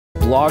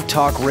Blog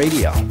Talk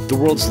Radio, the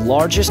world's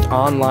largest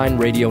online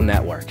radio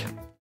network.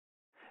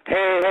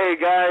 Hey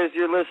guys,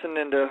 you're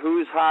listening to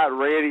Who's Hot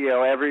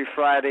Radio every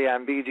Friday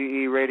on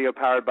BGE Radio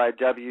powered by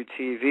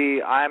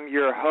WTV. I'm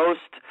your host,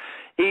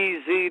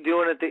 Easy,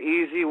 doing it the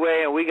easy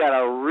way, and we got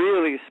a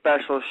really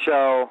special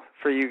show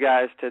for you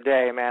guys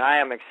today, man. I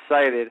am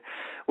excited.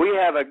 We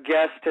have a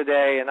guest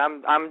today, and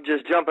I'm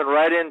just jumping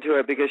right into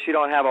it because she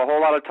don't have a whole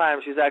lot of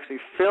time. She's actually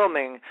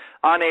filming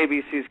on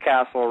ABC's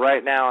Castle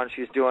right now, and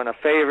she's doing a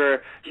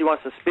favor. She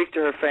wants to speak to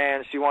her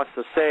fans. She wants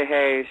to say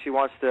hey. She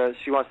wants to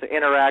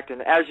interact.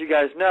 And as you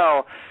guys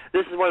know,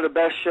 this is one of the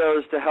best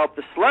shows to help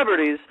the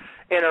celebrities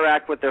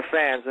interact with their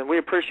fans, and we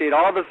appreciate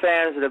all the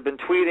fans that have been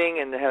tweeting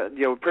and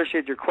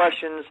appreciate your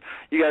questions.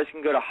 You guys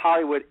can go to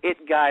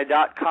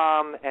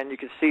HollywoodItGuy.com and you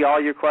can see all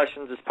your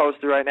questions. It's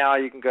posted right now.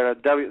 You can go to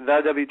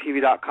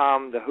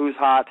thewtv.com, the Who's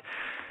Hot,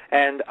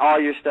 and all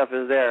your stuff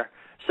is there.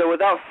 So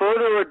without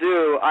further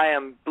ado, I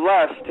am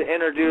blessed to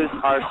introduce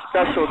our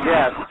special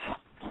guest,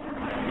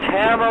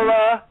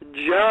 Tamala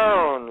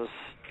Jones.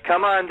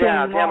 Come on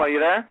down. Tamala, you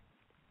there?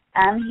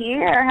 I'm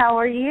here. How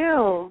are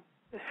you?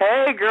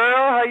 Hey,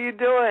 girl, how you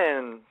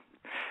doing?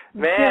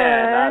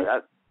 Man,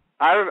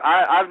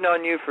 I've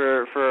known you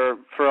for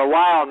a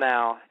while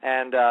now,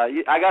 and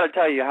I got to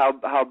tell you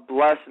how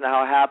blessed and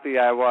how happy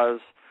I was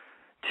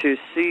to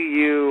see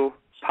you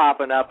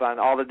popping up on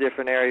all the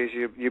different areas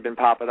you've been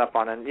popping up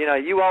on. And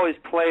you always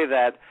play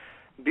that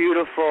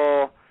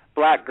beautiful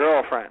black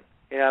girlfriend.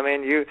 You know what I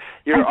mean?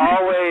 You're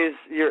always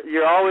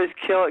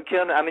killing.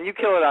 I mean, you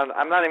kill it on.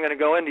 I'm not even going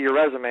to go into your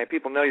resume.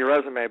 People know your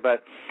resume,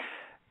 but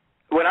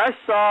when I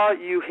saw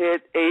you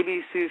hit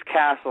ABC's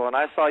Castle and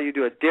I saw you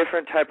do a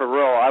different type of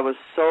role, I was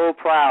so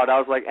proud. I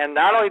was like, and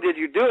not only did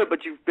you do it,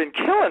 but you've been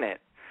killing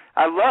it.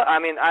 I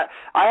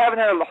haven't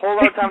had a whole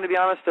lot of time, to be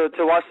honest, to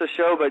watch the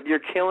show, but you're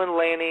killing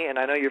Lainey, and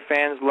I know your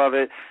fans love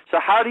it. So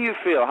how do you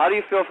feel? How do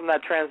you feel from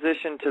that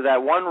transition to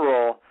that one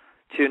role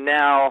to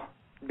now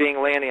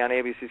being Lainey on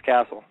ABC's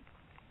Castle?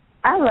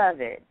 I love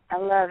it.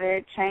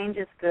 Change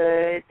is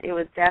good. It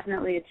was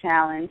definitely a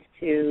challenge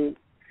to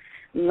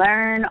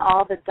learn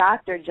all the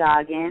doctor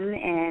jargon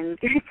and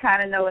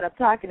kind of know what I'm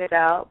talking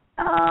about.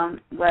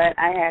 But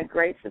I had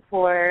great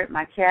support.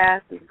 My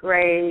cast was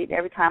great.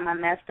 Every time I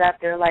messed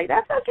up, they were like,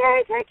 "That's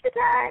okay, take your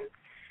time."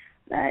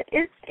 But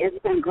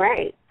it's been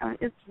great.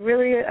 It's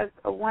really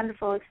a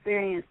wonderful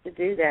experience to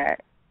do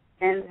that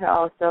and to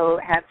also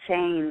have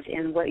change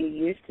in what you're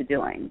used to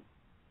doing.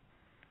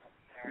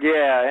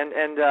 Yeah,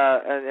 and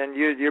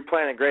you're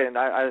playing it great, and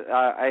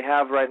I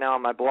have right now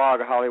on my blog,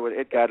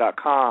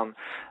 HollywoodItGuy.com,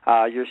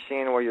 your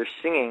scene where you're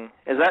singing.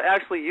 Is that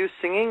actually you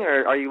singing,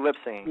 or are you lip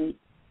singing?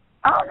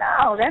 Oh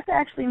no, that's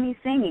actually me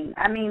singing.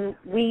 I mean,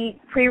 we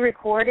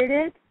pre-recorded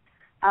it,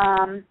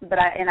 but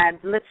I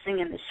lip sing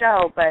in the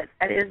show, but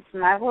that is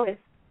my voice.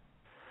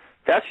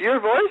 That's your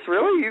voice,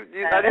 really?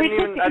 I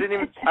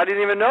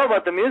didn't even know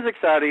about the music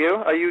side of you.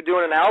 Are you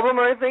doing an album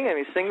or anything?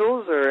 Any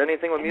singles or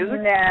anything with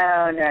music?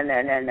 No.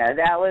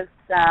 That was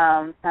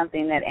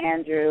something that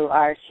Andrew,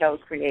 our show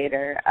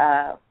creator,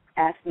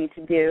 asked me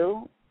to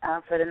do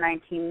for the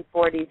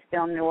 1940s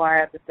film noir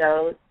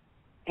episode.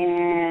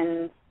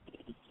 And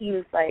he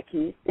was like,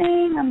 "Can you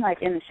sing?" I'm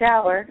like, "In the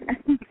shower,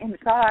 in the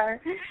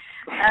car."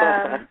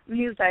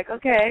 He was like,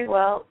 "Okay,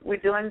 well, we're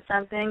doing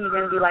something. You're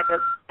going to be like a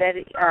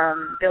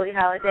Billie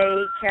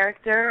Holiday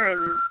character,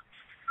 and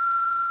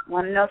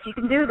want to know if you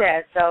can do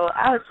that." So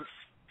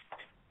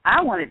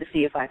I wanted to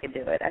see if I could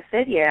do it. I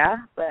said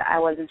yeah, but I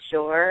wasn't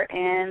sure,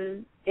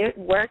 and it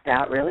worked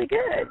out really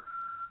good.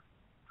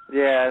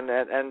 Yeah, and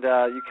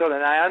you killed it.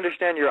 And I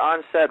understand you're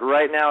on set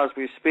right now as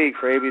we speak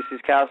for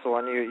ABC's Castle,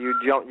 and you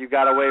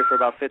got away for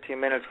about 15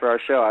 minutes for our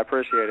show. I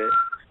appreciate it.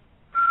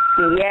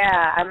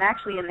 Yeah, I'm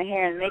actually in the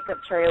hair and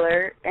makeup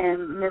trailer,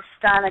 and Miss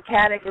Donna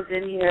Caddick is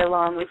in here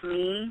along with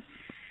me.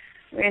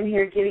 We're in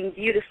here getting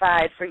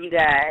beautified for you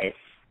guys.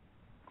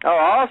 Oh,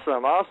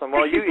 awesome!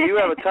 Well, you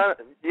have a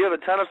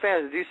ton of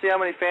fans. Do you see how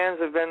many fans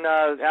have been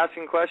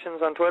asking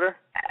questions on Twitter?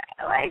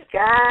 Oh my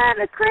God,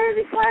 the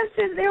crazy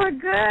questions! They were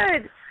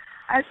good.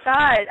 I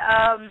saw it.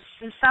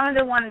 Some of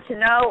them wanted to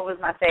know what was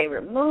my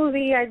favorite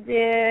movie I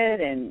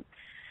did, and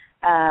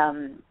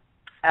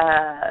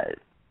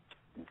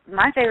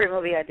my favorite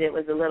movie I did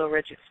was The Little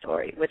Richard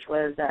Story, which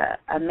was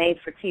a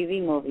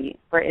made-for-TV movie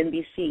for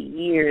NBC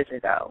years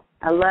ago.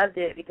 I loved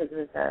it because it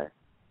was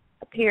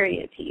a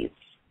period piece.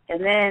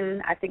 And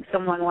then I think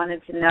someone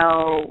wanted to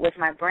know, with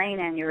my brain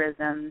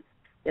aneurysm,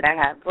 did I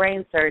have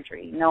brain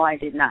surgery? No, I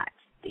did not.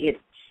 It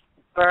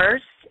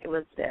burst. It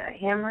was a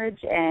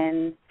hemorrhage,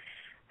 and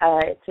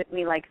it took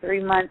me like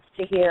 3 months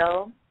to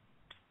heal.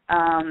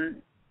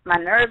 My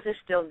nerves are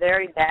still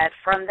very bad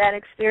from that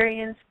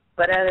experience,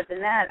 but other than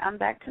that, I'm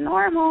back to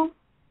normal.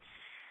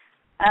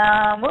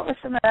 What were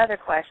some of the other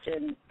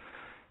questions?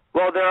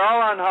 Well, they're all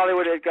on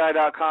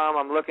HollywoodItGuy.com.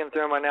 I'm looking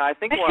through them right now. I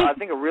think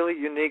a really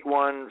unique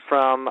one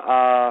from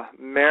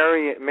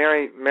Marion,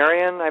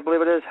 I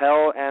believe it is,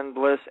 Hell and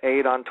Bliss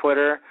 8 on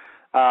Twitter.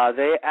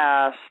 They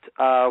asked,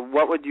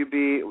 what would your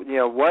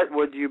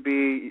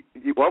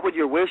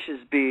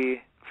wishes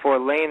be for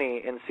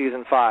Lainey in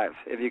season 5?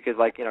 If you could,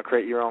 like,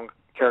 create your own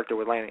character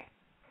with Lainey.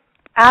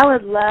 I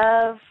would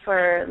love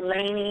for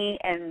Lainey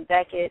and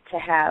Beckett to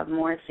have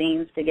more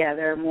scenes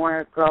together,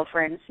 more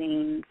girlfriend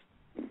scenes.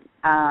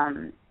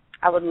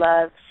 I would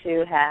love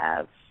to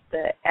have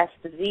the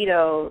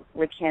Esposito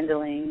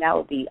rekindling. That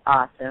would be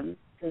awesome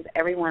because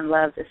everyone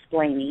loves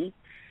Esplainy,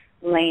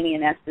 Lainey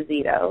and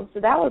Esposito.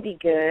 So that would be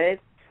good.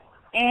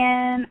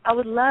 And I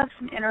would love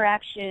some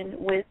interaction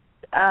with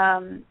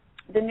the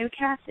new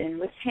captain,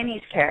 with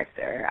Henny's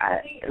character.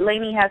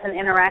 Lainey hasn't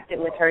interacted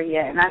with her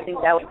yet, and I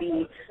think that would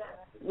be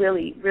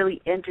really,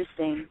 really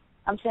interesting.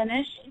 I'm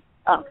finished?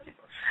 Oh.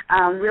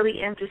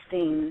 Really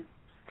interesting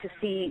to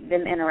see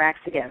them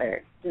interact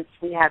together since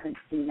we haven't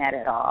seen that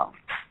at all.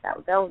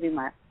 That would be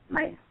my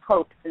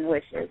hopes and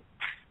wishes.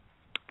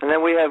 And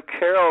then we have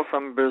Carol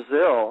from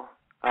Brazil,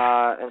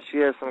 and she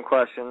has some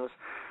questions.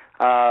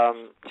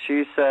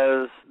 She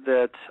says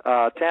that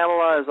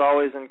Tamala is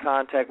always in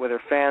contact with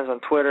her fans on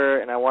Twitter,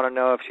 and I want to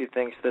know if she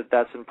thinks that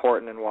that's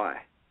important and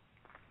why.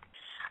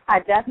 I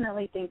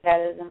definitely think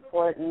that is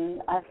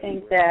important. I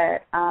think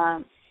that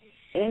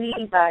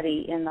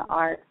anybody in the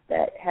arts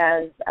that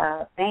has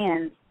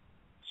fans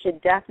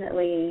should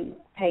definitely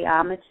pay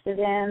homage to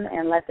them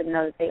and let them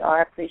know that they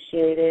are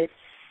appreciated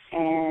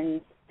and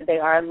they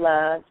are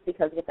loved,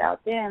 because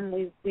without them,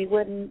 we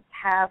wouldn't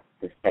have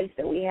the space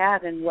that we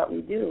have in what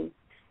we do.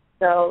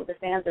 So the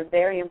fans are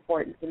very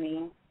important to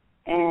me,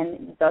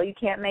 and though you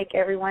can't make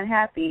everyone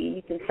happy,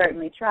 you can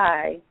certainly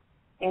try.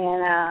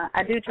 And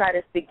I do try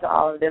to speak to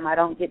all of them. I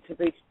don't get to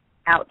reach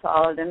out to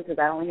all of them because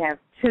I only have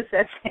two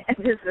sets of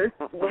hands,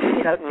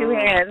 two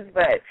hands,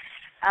 but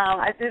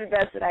I do the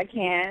best that I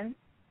can.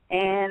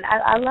 And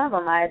I love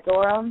them. I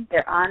adore them.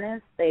 They're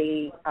honest.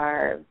 They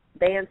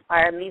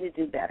inspire me to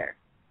do better.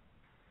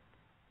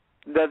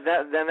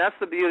 Then that's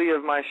the beauty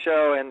of my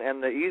show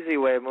and the Easy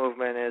Way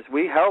movement is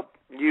we help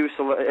you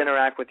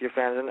interact with your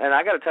fans. And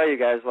I got to tell you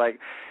guys, like,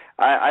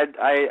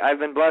 I've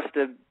been blessed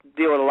to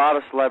deal with a lot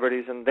of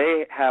celebrities, and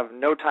they have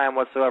no time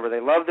whatsoever.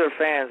 They love their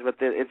fans, but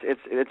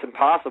it's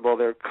impossible.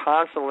 They're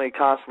constantly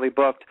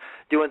booked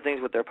doing things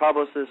with their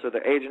publicist or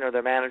their agent or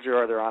their manager,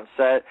 or they're on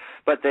set,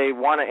 but they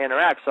want to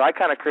interact. So I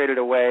kind of created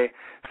a way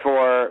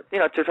for,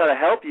 to try to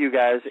help you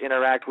guys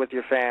interact with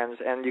your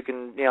fans, and you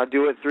can,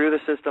 do it through the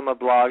system of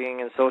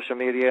blogging and social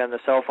media and the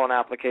cell phone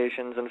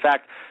applications. In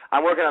fact,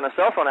 I'm working on a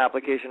cell phone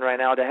application right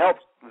now to help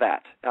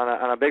that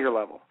on a bigger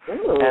level.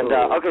 Ooh. And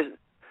okay.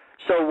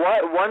 So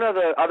one of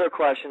the other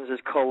questions is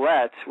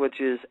Colette, which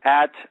is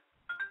at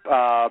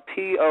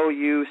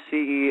POUCELINA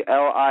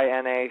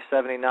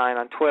 79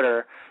 on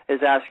Twitter,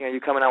 is asking, are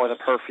you coming out with a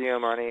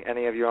perfume or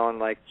any of your own,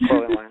 like,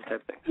 clothing line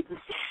type thing?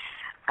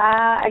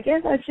 I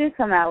guess I should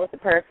come out with a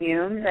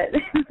perfume.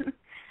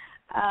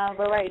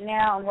 But right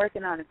now I'm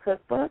working on a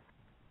cookbook.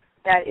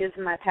 That is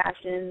my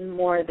passion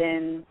more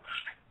than,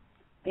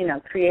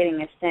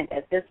 creating a scent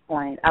at this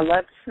point. I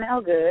love to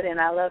smell good, and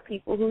I love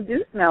people who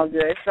do smell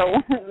good. So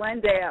one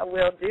day I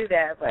will do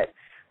that. But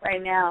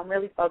right now I'm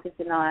really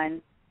focusing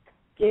on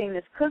getting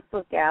this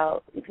cookbook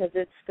out because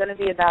it's going to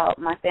be about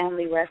my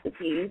family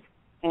recipes,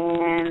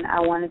 and I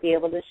want to be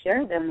able to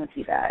share them with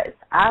you guys.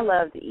 I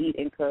love to eat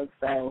and cook,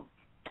 so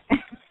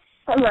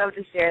I love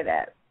to share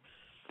that.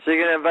 So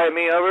you're going to invite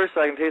me over so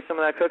I can taste some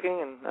of that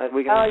cooking? And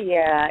we can. Oh,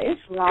 yeah.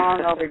 It's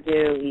long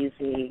overdue,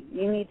 Easy.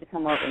 You need to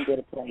come over and get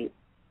a plate.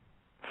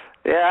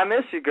 Yeah, I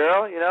miss you,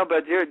 girl.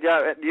 But your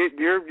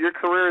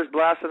career is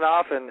blasting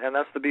off, and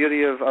that's the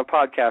beauty of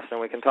podcasting.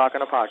 We can talk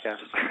on a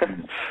podcast.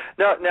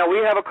 Now we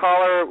have a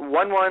caller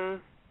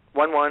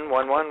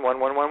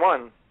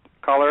 1111111111.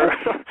 Caller.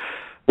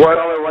 What?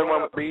 Caller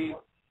 11.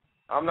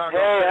 I'm not.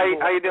 Hey,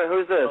 how you doing?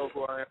 Who's this?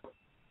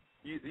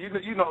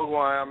 You know who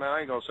I am, man. I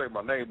ain't gonna say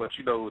my name, but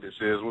you know who this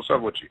is. What's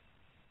up with you?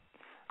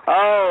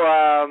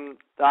 Oh,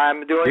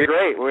 I'm doing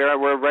great.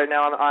 We're right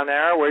now on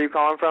air. Where are you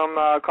calling from,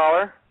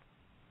 caller?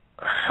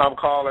 I'm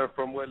calling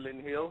from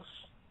Woodland Hills.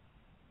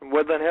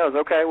 Woodland Hills.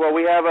 Okay. Well,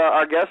 we have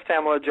our guest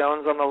Tamala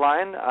Jones on the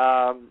line.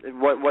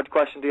 What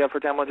question do you have for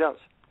Tamala Jones?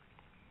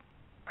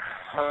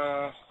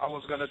 I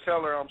was gonna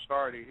tell her I'm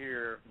sorry to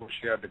hear what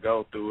she had to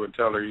go through, and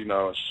tell her,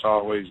 it's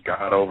always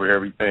God over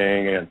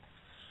everything, and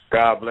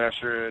God bless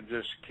her, and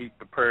just keep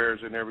the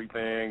prayers and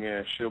everything,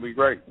 and she'll be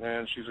great,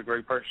 man. She's a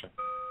great person.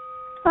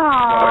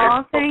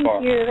 Oh, thank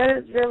you. That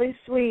is really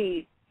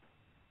sweet.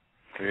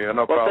 Yeah,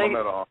 no problem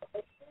at all.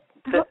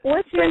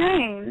 What's your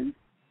name?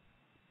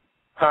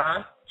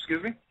 Huh?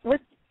 Excuse me?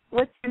 What's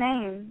your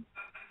name?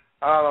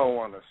 I don't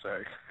want to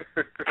say.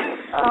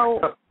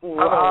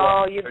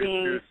 You're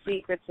being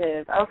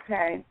secretive.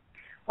 Okay.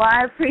 Well,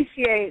 I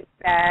appreciate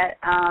that.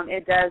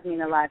 It does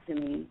mean a lot to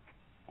me.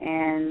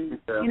 And,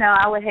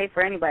 I would hate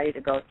for anybody to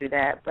go through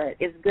that, but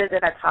it's good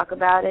that I talk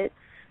about it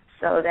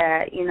so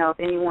that, if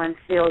anyone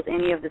feels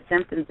any of the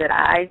symptoms that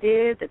I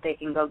did, that they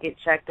can go get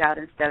checked out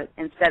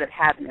instead of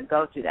having to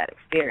go through that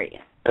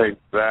experience.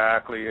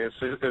 Exactly.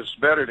 It's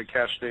better to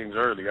catch things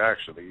early,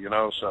 actually,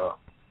 so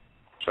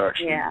it's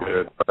actually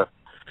good. But,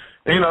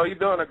 you're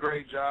doing a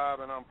great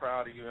job, and I'm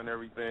proud of you and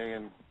everything,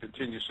 and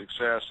continued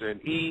success. And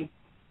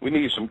we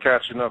need some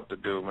catching up to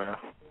do, man.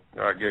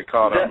 Gotta get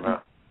caught up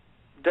now.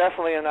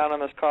 Definitely,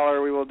 anonymous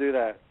caller, we will do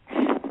that.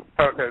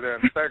 Okay,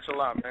 then. Thanks a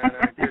lot, man.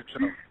 Good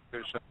show.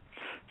 Good show.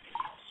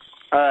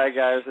 All right,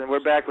 guys, and we're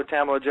back with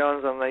Tamala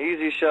Jones on the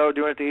Easy Show,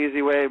 doing it the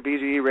easy way,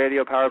 BGE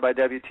Radio, powered by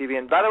WTV.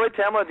 And by the way,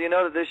 Tamala, do you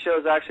know that this show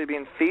is actually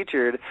being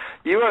featured?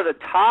 You are the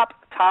top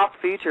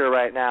feature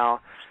right now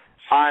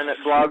on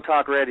Blog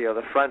Talk Radio,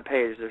 the front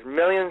page. There's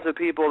millions of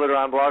people that are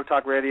on Blog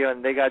Talk Radio,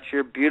 and they got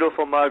your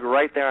beautiful mug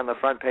right there on the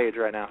front page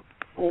right now.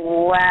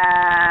 Wow.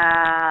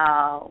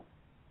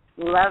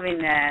 Loving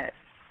that.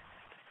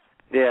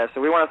 Yeah,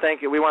 so we want to thank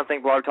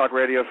Blog Talk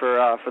Radio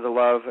for the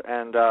love,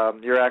 and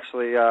you're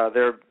actually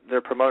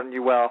they're promoting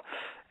you well,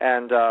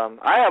 and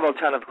I have a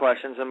ton of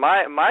questions, and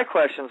my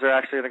questions are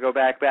actually going to go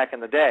back in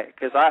the day,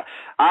 because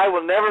I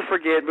will never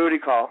forget Booty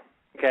Call.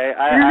 Okay,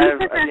 I've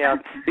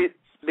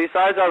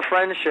besides our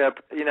friendship,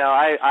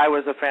 I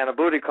was a fan of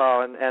Booty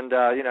Call, and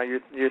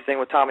your thing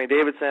with Tommy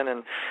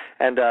Davidson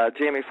and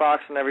Jamie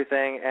Foxx and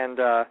everything, and.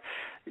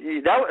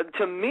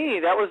 To me,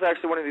 that was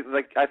actually one of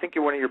the, I think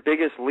one of your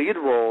biggest lead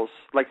roles,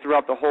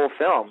 throughout the whole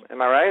film. Am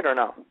I right or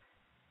no?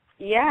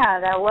 Yeah,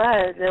 that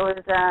was. It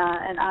was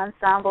an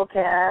ensemble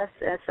cast,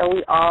 and so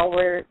we all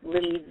were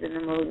leads in the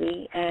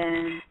movie,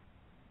 and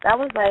that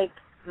was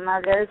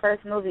my very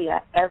first movie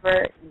I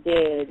ever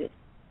did,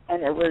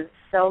 and it was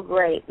so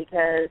great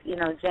because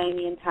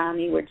Jamie and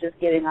Tommy were just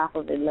getting off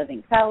of In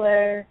Living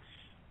Color,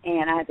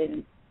 and I've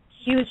been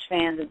huge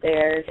fans of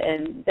theirs,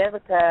 and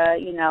Vivica,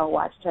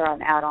 watched her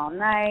on Out All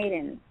Night,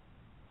 and,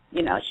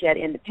 she had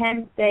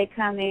Independence Day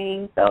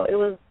coming, so it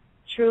was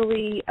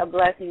truly a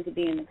blessing to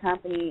be in the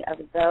company of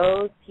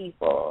those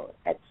people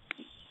at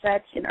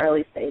such an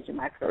early stage in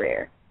my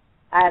career.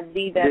 I had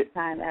the best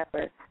time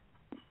ever.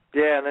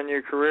 Yeah, and then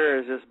your career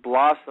has just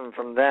blossomed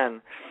from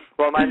then.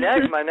 Well, my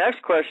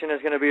next question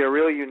is going to be a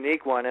really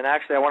unique one, and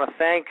actually I want to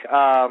thank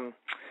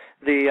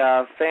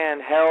the fan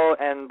Hell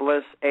and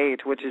Bliss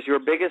 8, which is your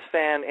biggest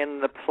fan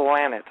in the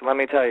planet, let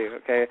me tell you,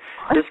 okay?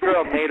 This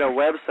girl made a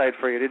website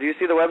for you. Did you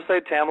see the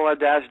website,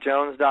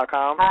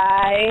 Tamala-Jones.com?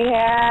 I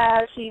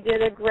have. She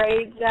did a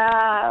great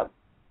job.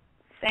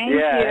 Thank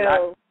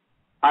you.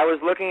 I was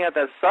looking at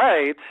that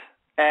site,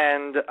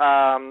 and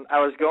I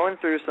was going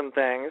through some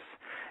things,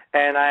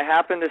 and I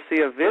happened to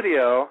see a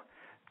video,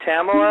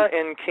 Tamala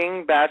in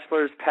King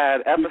Bachelor's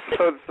Pad,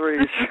 Episode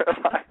 3,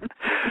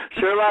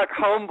 Sherlock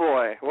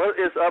Homeboy. What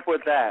is up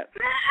with that?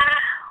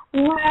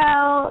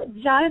 Well,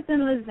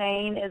 Jonathan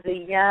Lezane is a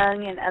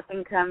young and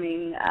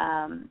up-and-coming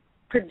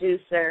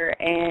producer,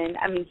 and,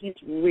 he's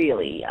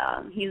really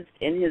young. He's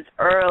in his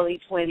early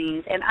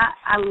 20s, and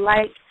I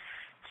like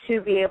to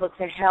be able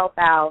to help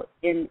out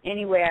in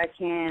any way I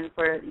can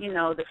for,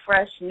 the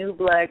fresh new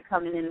blood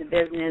coming in the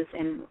business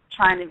and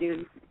trying to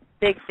do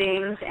big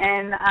things,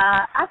 and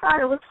I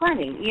thought it was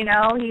funny.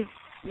 He's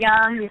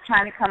young, he's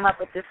trying to come up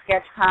with this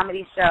sketch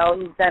comedy show.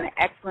 He's done an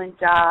excellent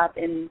job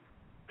in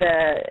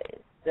the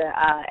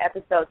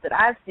episodes that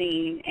I've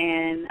seen,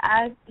 and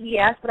he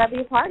asked would I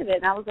be a part of it,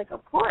 and I was like,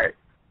 of course.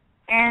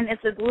 And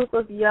it's a group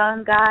of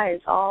young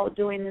guys all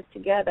doing this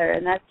together,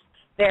 and that's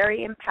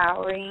very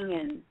empowering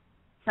and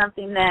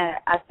something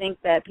that I think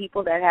that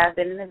people that have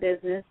been in the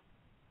business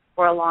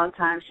for a long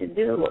time should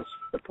do,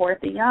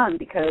 support the young,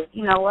 because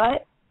you know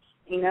what?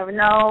 You never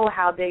know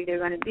how big they're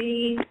going to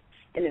be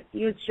in the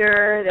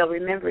future. They'll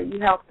remember you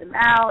helped them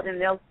out, and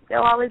they'll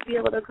always be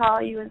able to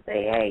call you and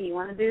say, hey, you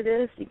want to do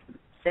this? You can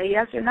say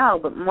yes or no,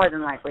 but more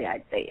than likely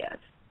I'd say yes.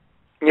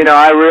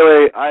 I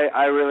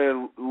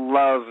really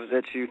love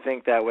that you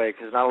think that way,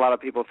 because not a lot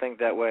of people think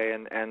that way,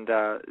 and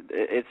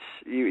it's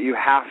you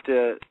have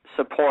to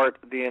support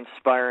the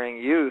inspiring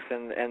youth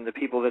and the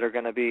people that are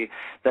going to be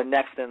the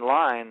next in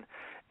line.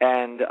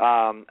 And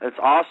it's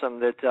awesome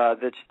that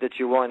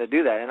you're willing to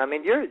do that.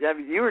 And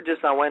you were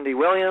just on Wendy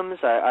Williams.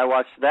 I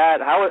watched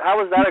that. How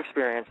was that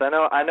experience?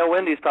 I know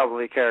Wendy's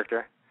probably a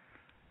character.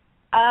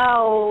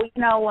 Oh,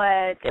 you know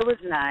what? It was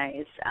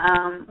nice.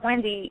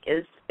 Wendy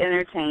is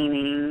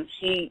entertaining.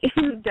 She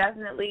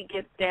definitely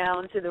gets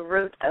down to the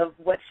root of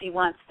what she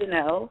wants to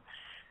know.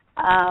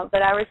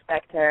 But I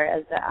respect her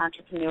as an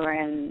entrepreneur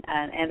and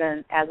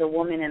as a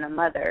woman and a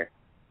mother.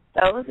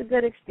 So it was a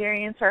good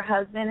experience. Her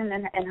husband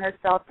and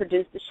herself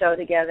produced the show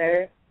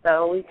together,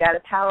 so we've got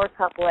a power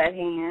couple at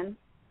hand.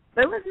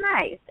 But it was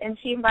nice, and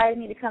she invited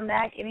me to come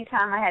back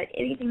anytime I had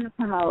anything to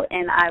promote,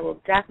 and I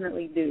will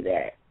definitely do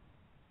that.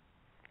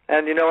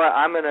 And you know what?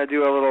 I'm going to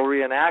do a little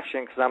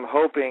reenaction because I'm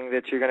hoping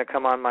that you're going to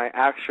come on my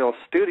actual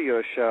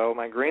studio show,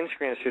 my green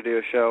screen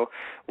studio show,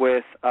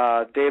 with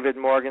David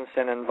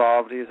Morganson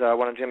involved. He's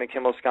one of Jimmy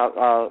Kimmel's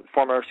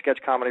former sketch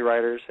comedy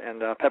writers,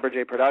 and Pepper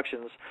J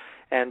Productions.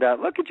 And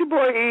look at your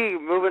boy E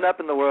moving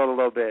up in the world a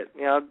little bit.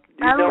 I love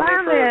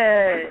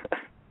it.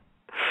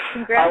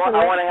 Congratulations.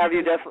 I want to have you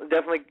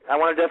I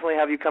want to definitely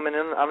have you coming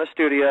in on the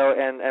studio,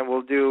 and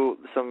we'll do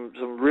some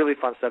really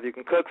fun stuff. You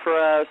can cook for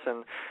us,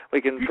 and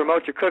we can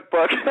promote your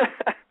cookbook.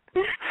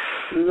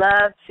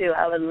 Love to.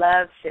 I would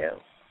love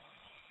to.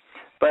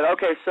 But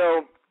okay,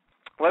 so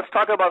Let's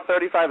talk about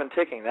 35 and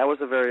Ticking. That was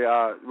a very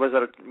was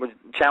it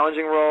a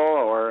challenging role,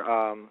 or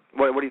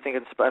what do you think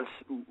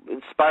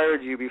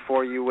inspired you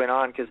before you went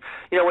on? Because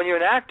when you're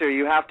an actor,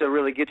 you have to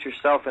really get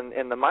yourself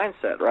in the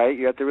mindset, right?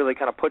 You have to really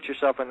kind of put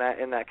yourself in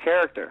that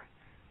character.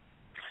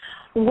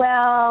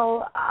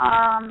 Well,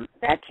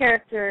 that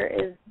character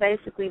is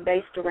basically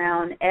based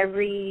around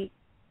every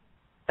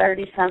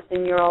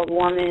 30-something-year-old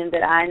woman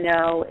that I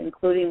know,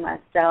 including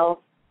myself.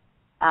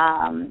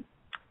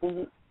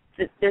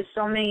 There's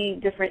so many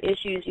different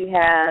issues you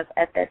have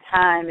at that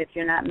time if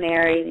you're not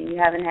married and you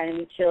haven't had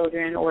any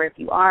children, or if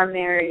you are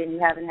married and you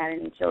haven't had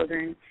any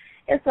children.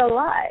 It's a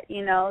lot,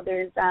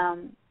 There's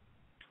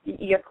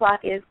your clock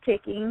is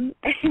ticking.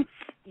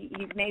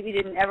 You maybe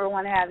didn't ever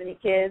want to have any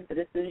kids, but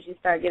as soon as you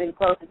start getting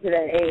closer to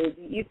that age,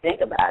 you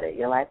think about it.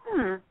 You're like,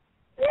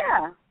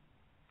 yeah,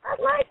 I'd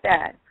like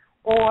that.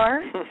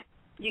 Or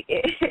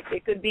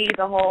it could be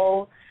the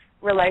whole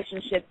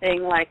relationship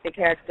thing, like the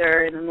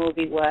character in the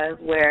movie was,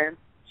 where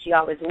she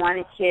always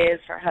wanted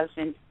kids, her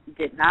husband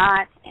did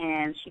not,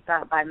 and she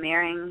thought by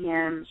marrying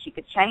him she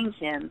could change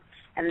him.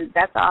 And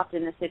that's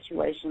often the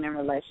situation in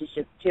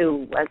relationships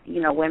too.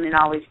 Women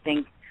always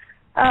think,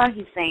 oh,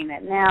 he's saying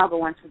that now, but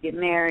once we get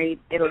married,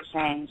 it'll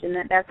change. And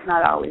that's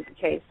not always the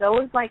case. So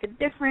it's like a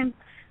different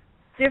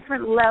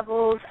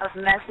levels of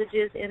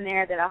messages in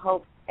there that I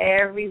hope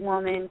every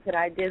woman could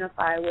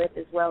identify with,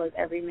 as well as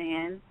every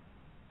man,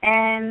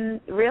 and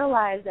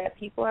realize that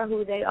people are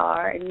who they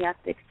are, and you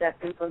have to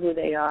accept them for who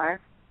they are.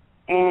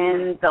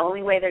 And the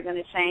only way they're going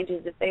to change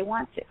is if they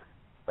want to.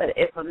 But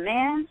if a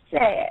man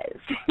says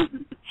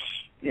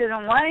he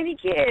doesn't want any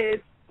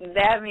kids,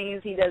 that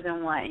means he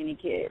doesn't want any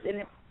kids. And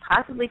it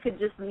possibly could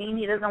just mean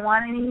he doesn't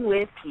want any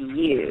with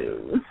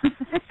you.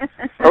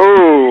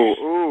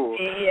 Ooh.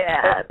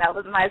 Yeah, that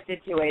was my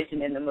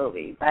situation in the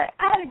movie. But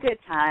I had a good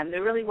time.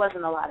 There really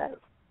wasn't a lot of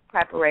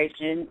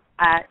preparation.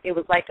 It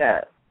was like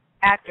a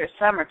actor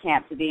summer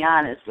camp, to be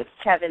honest, with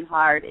Kevin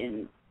Hart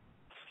and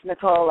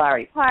Nicole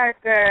Laurie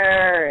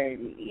Parker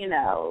and,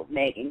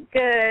 Megan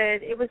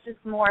Good. It was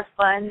just more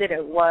fun than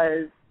it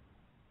was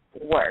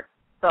work.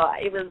 So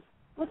it was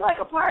like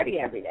a party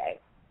every day.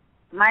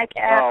 Mike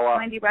F.,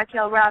 Wendy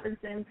Raquel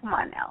Robinson, come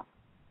on now.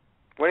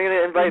 When are you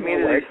going to invite me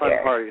to these fun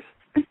parties?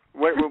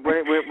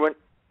 when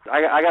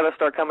I got to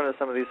start coming to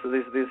some of these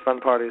fun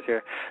parties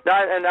here.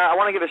 Now, and I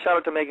want to give a shout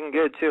out to Megan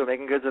Good too.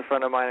 Megan Good's a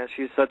friend of mine, and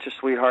she's such a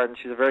sweetheart, and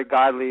she's a very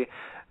godly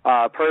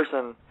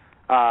person,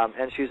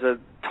 and she's a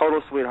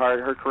total sweetheart.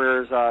 Her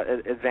career is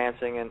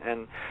advancing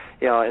and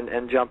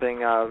jumping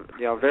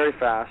very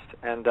fast.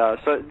 And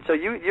so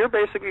you're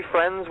basically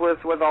friends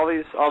with all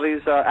these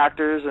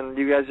actors, and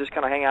you guys just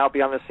kind of hang out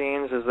behind the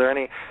scenes. Is there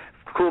any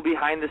cool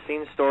behind the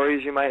scenes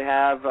stories you might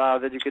have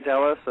that you could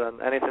tell us?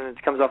 Anything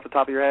that comes off the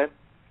top of your head?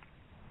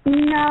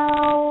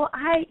 No,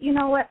 you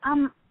know what?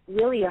 I'm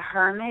really a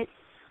hermit.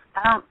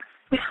 I don't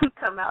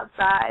come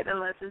outside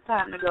unless it's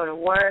time to go to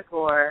work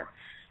or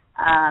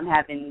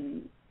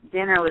having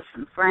dinner with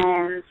some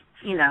friends.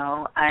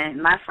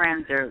 My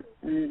friends are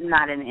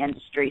not in the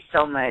industry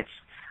so much.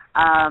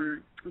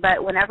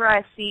 But whenever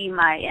I see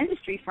my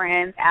industry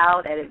friends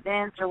out at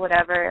events or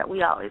whatever,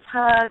 we always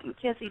hug and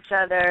kiss each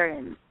other,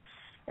 and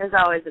it's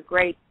always a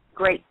great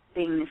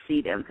thing to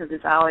see them, because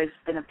it's always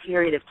been a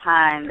period of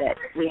time that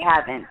we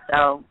haven't.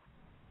 So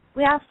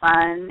we have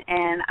fun,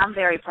 and I'm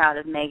very proud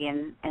of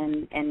Megan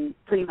and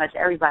pretty much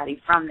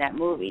everybody from that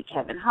movie.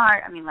 Kevin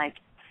Hart,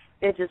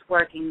 they're just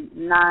working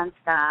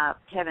nonstop.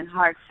 Kevin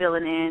Hart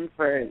filling in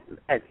for,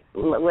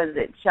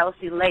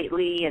 Chelsea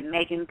Lately, and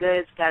Megan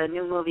Good's got a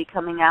new movie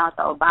coming out,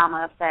 The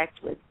Obama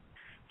Effect, with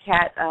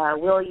Cat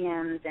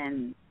Williams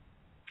and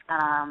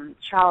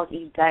Charles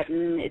E.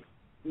 Dutton.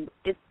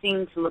 It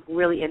seems to look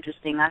really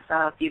interesting. I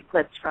saw a few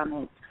clips from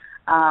it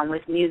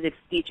with music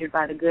featured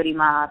by the Goody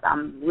Mob.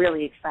 I'm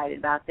really excited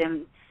about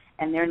them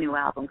and their new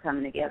album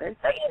coming together.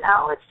 So,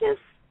 it's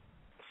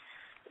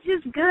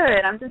just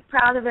good. I'm just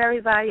proud of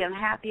everybody. I'm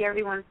happy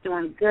everyone's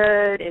doing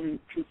good and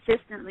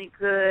consistently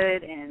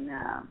good, and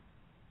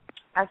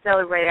I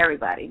celebrate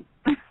everybody.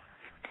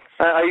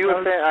 Are you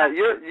a fan?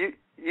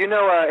 You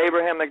know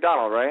Abraham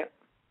McDonald, right?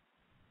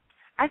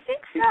 I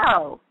think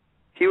so.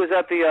 He was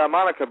at the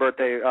Monica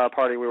birthday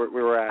party we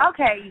were at.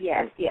 Okay,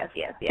 yes.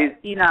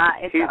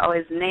 It's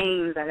always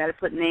names. I got to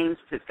put names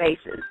to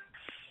faces.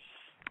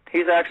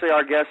 He's actually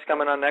our guest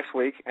coming on next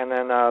week, and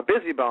then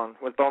Busy Bone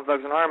with Bone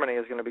Thugs and Harmony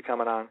is going to be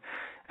coming on.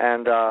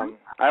 And I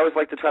always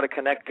like to try to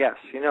connect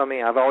guests. You know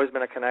me; I've always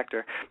been a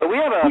connector. But we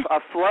have a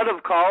flood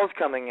of calls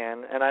coming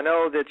in, and I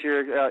know that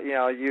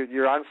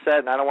you're on set,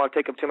 and I don't want to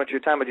take up too much of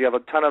your time, but you have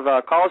a ton of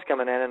calls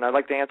coming in, and I'd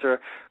like to answer a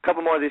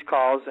couple more of these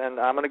calls. And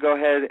I'm going to go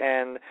ahead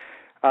and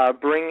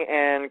bring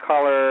in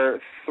caller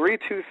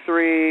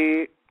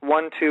 323-1283.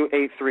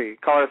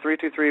 Caller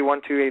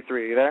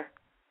 323-1283. You there?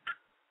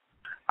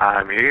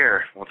 I'm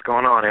here. What's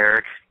going on,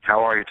 Eric?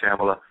 How are you,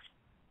 Tamala?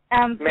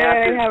 I'm good.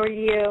 How are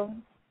you?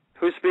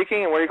 Who's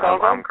speaking, and where are you calling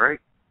from? I'm great.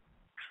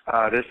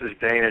 This is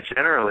Dana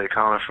Generally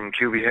calling from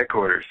QB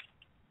headquarters.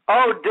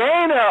 Oh,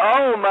 Dana!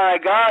 Oh my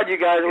God, you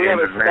guys, we have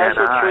a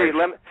special treat.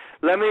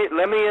 Let me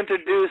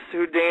introduce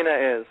who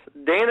Dana is.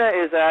 Dana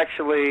is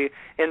actually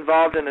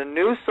involved in a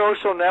new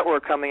social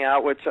network coming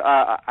out, which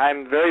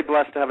I'm very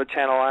blessed to have a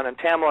channel on. And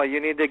Tamala, you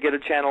need to get a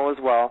channel as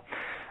well.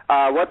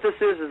 What this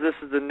is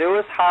the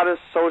newest,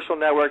 hottest social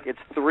network. It's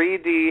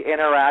 3D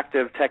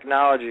interactive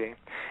technology,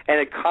 and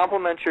it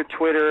complements your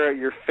Twitter,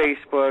 your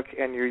Facebook,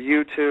 and your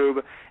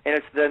YouTube, and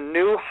it's the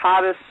new,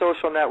 hottest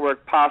social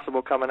network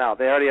possible coming out.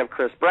 They already have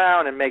Chris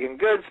Brown and Megan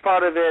Good's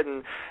part of it,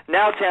 and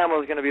now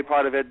Tamala is going to be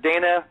part of it.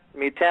 Dana,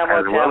 meet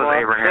Tamala. As well as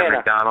Abraham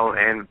McDonald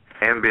and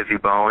Busy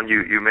Bone.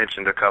 You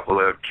mentioned a couple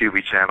of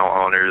QB channel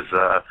owners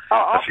a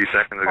few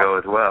seconds ago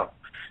as well.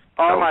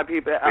 All my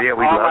people. Yeah,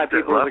 we'd love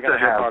to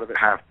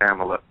have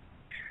Tamala.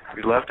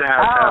 We'd love to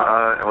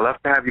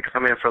have you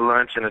come in for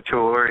lunch and a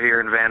tour here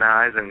in Van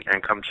Nuys and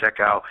come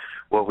check out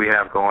what we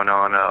have going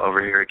on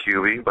over here at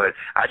QB. But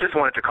I just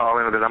wanted to call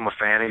in because I'm a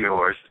fan of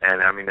yours,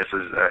 and I mean this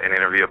is an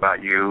interview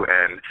about you,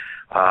 and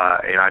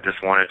I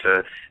just wanted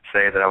to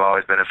say that I've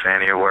always been a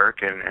fan of your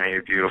work, and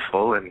you're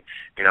beautiful, and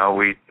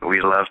we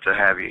love to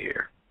have you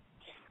here.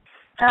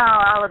 Oh,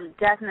 I would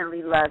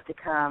definitely love to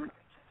come,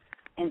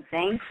 and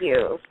thank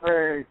you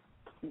for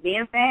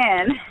being a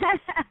fan.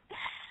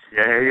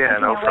 Yeah,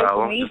 no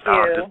problem.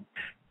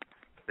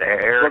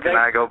 Eric and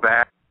I go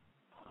back.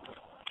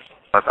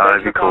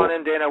 Thanks for calling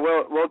in, Dana.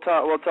 We'll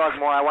talk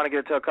more. I want to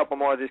get to a couple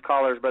more of these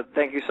callers, but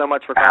thank you so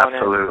much for calling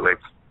in. Absolutely.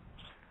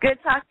 Good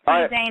talking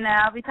to you,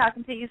 Dana. I'll be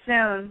talking to you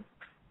soon.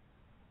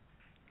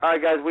 All right,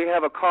 guys, we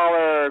have a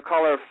caller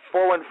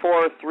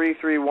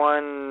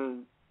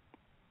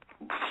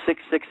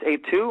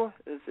 414-331-6682.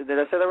 Did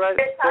I say that right?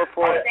 Good talking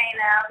to you,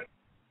 Dana.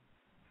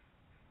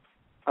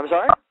 I'm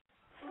sorry?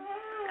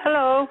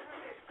 Hello.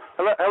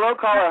 Hello,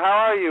 caller.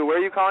 How are you? Where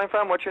are you calling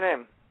from? What's your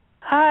name?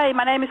 Hi,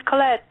 my name is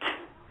Colette.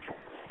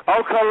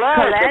 Oh,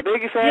 Colette. The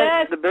big fan.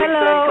 Yes, the big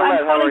hello. fan, Colette.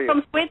 I'm calling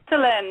from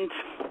Switzerland.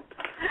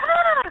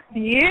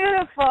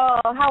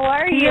 Beautiful. How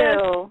are you? Yes.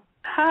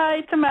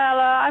 Hi,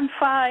 Tamala. I'm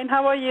fine.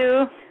 How are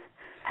you?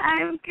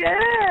 I'm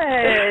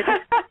good.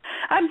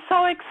 I'm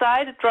so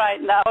excited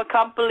right now. I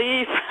can't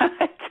believe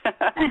it.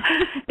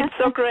 It's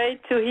so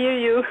great to hear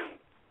you.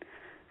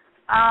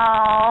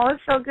 Oh,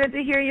 it's so good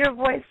to hear your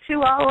voice,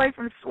 too, all the way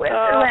from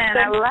Switzerland.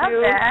 I love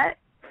that.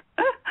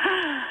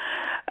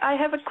 I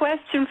have a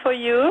question for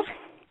you,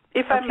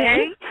 if I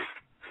may.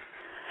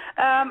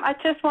 I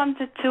just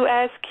wanted to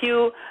ask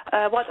you,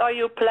 what are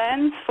your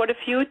plans for the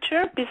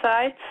future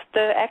besides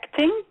the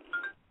acting?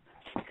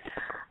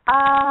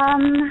 I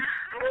don't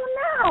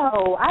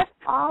know. I've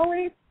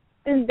always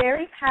been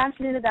very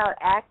passionate about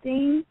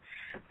acting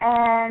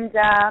and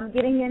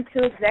getting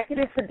into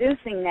executive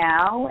producing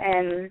now,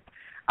 and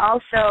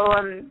also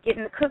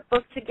getting the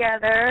cookbook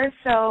together.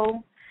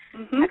 So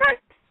I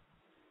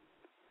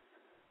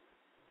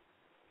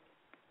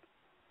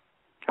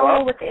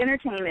got with the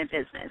entertainment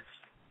business.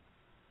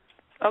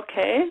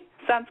 Okay,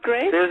 sounds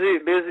great.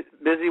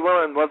 Busy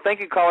woman. Well,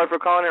 thank you, caller, for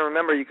calling. And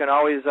remember, you can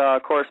always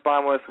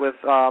correspond with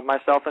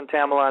myself and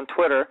Tamala on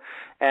Twitter,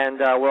 and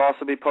we'll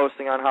also be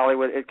posting on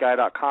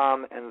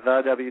HollywoodItGuy.com and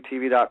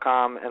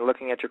thewtv.com and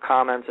looking at your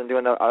comments and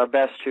doing our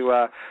best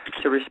to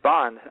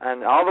respond.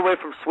 And all the way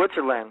from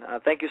Switzerland.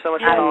 Thank you so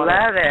much for calling.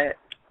 I love it.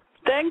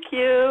 Thank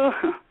you.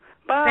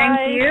 Bye.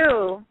 Thank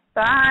you.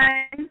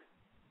 Bye.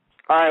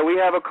 All right, we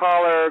have a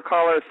caller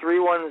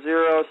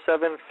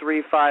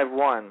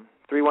 310-7351.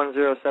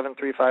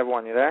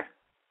 310-7351. You there?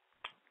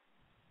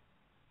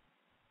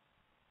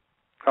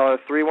 Caller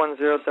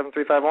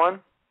 310-7351.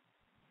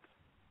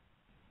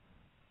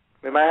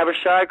 We might have a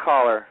shy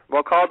caller.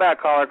 Well, call back,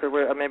 caller, because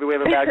maybe we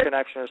have a bad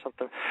connection or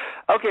something.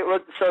 Okay, well,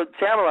 so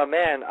Tamala,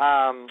 man,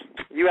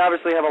 you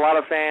obviously have a lot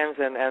of fans,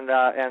 and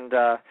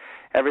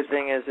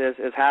everything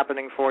is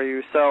happening for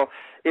you. So,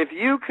 if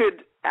you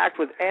could act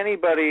with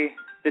anybody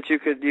that you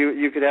could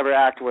ever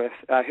act with,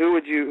 who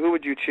would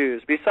you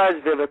choose besides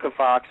Vivica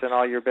Fox and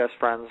all your best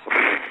friends?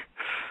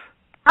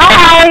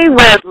 I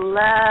would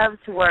love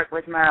to work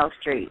with Meryl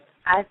Streep.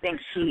 I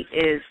think she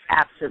is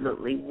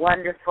absolutely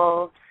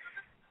wonderful,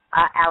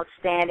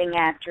 outstanding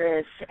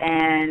actress,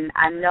 and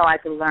I know I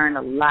could learn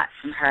a lot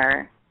from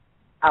her,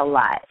 a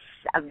lot.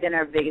 I've been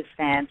her biggest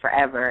fan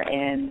forever,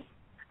 and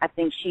I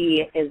think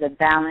she is a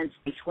balance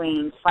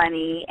between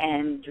funny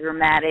and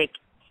dramatic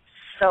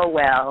so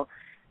well.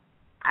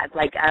 I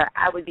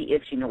would be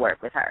itching to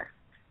work with her.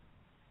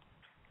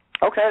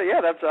 Okay,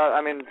 yeah, that's.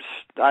 I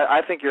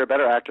think you're a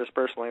better actress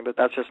personally, but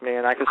that's just me,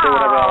 and I can say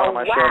whatever I want on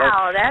my show.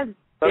 Wow, that's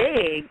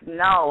big.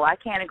 No, I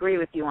can't agree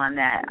with you on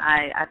that.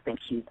 I think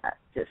she's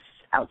just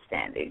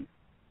outstanding.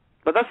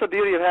 But that's the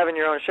beauty of having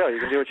your own show. You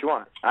can do what you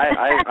want.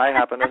 I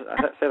happen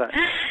to say that.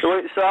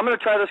 So I'm going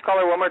to try this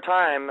caller one more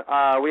time.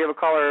 We have a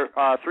caller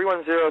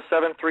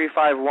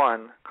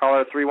 310-7351.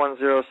 Caller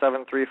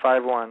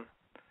 310-7351.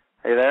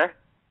 Are you there?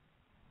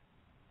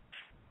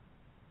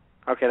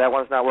 Okay, that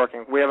one's not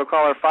working. We have a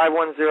caller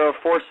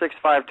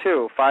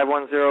 510-4652.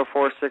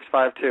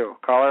 510-4652.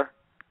 Caller?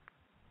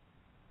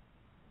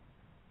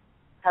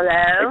 Hello?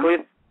 Hey,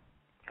 please.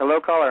 Hello,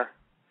 caller.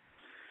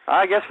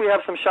 I guess we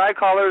have some shy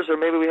callers, or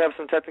maybe we have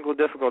some technical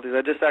difficulties.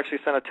 I just actually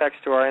sent a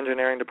text to our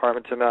engineering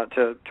department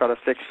to try to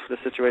fix the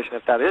situation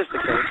if that is the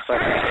case. But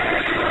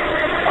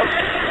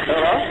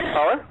hello,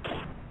 caller.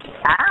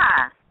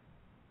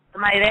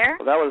 Somebody there?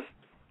 Well, that was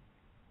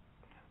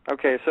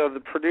okay. So the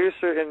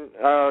producer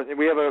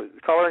we have a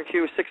caller in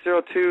queue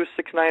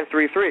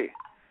 602-6933.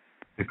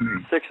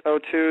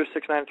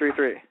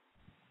 602-6933.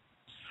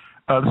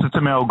 This is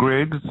Tamala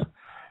Griggs.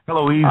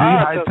 Hello, Easy.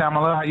 Hi,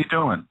 Tamala. How you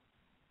doing?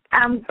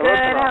 I'm good.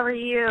 Hello, how are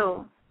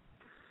you?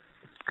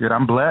 Good.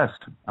 I'm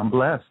blessed.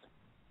 Who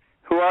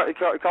are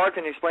caller?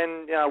 Can you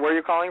explain where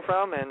you're calling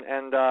from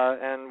and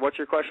what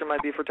your question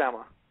might be for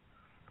Tamala?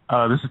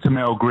 This is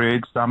Tamala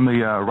Griggs. I'm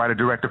the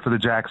writer-director for the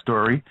Jack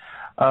Story.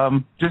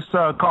 Just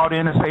called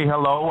in to say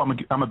hello.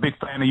 I'm a big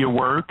fan of your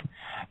work,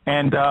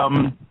 and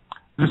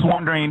just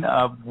wondering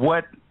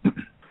what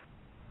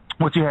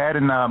you had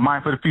in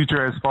mind for the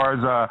future as far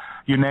as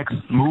your next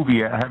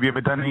movie. Have you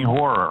ever done any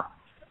horror,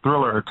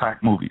 thriller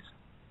type movies?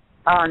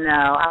 Oh,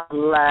 no. I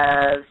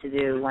love to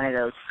do one of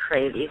those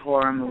crazy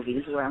horror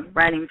movies where I'm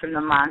running from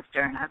the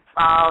monster and I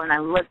fall and I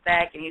look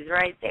back and he's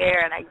right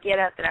there and I get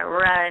up and I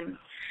run.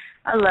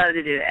 I love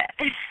to do that.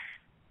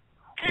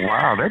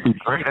 Wow, that'd be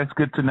great. That's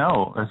good to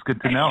know.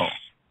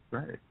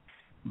 Right.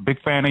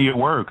 Big fan of your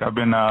work. I've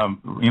been,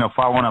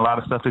 following a lot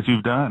of stuff that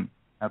you've done.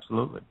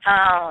 Absolutely.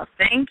 Oh,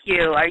 thank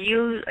you. Are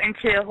you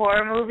into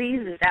horror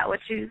movies? Is that what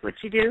you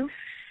do?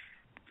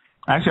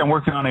 Actually, I'm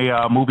working on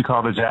a movie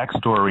called The Jack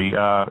Story.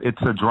 It's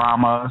a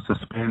drama,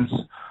 suspense,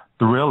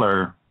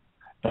 thriller,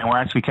 and we're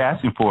actually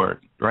casting for it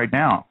right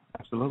now.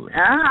 Absolutely.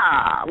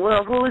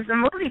 Well, who is the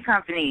movie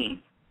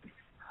company?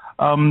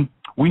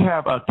 We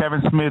have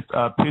Kevin Smith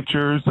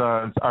Pictures,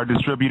 our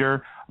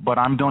distributor, but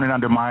I'm doing it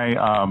under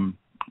my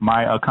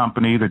my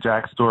company, the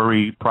Jack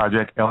Story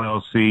Project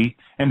LLC,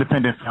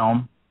 independent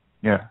film.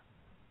 Yeah.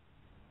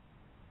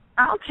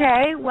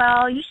 Okay,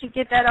 well, you should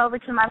get that over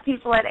to my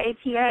people at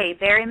ATA.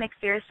 Barry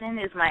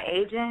McPherson is my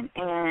agent,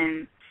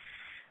 and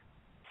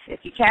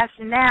if you cast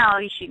it now,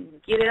 you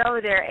should get it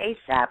over there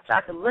ASAP so I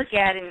can look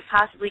at it and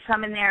possibly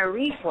come in there and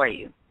read for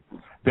you.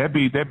 That'd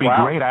be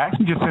wow. Great. I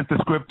actually just sent the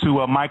script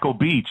to Michael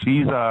Beach.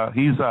 He's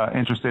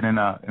interested in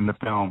the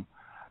film.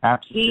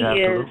 He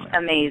is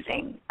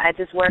amazing. I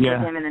just worked with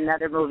him in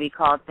another movie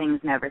called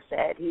Things Never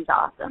Said. He's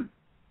awesome.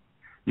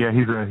 Yeah,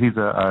 he's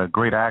a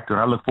great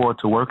actor. I look forward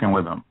to working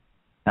with him.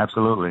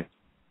 Absolutely.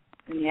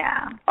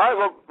 Yeah. All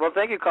right. Well,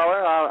 thank you,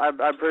 caller.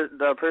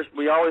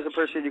 We always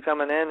appreciate you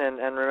coming in,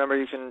 and remember,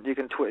 you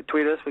can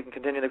tweet us. We can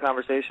continue the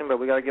conversation, but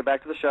we got to get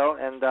back to the show.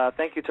 And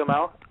thank you,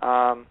 Tamala.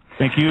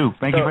 Thank you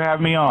for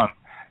having me on.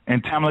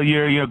 And Tamala,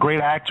 you're a great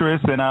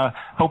actress, and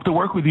hope to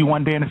work with you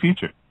one day in the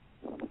future.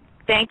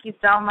 Thank you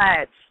so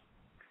much.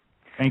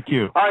 Thank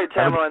you. All right,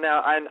 Tamala.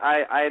 Now,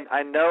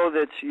 I know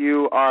that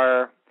you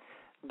are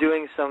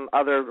doing some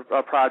other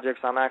projects.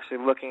 I'm actually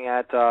looking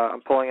at, I'm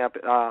pulling up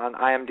on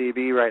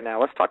IMDb right now.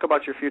 Let's talk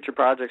about your future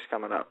projects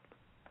coming up.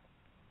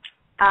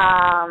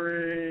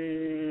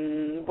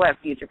 What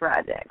future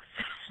projects?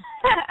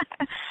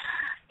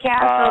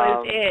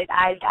 Castle is it.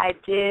 I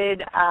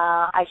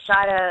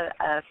shot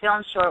a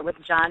film short with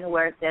John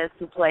Huertas,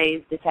 who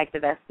plays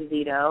Detective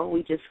Esposito.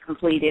 We just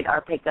completed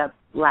our pickup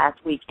last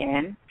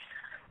weekend.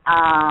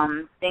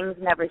 Things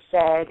Never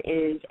Said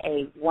is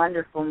a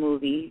wonderful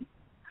movie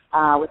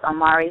with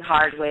Amari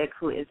Hardwick,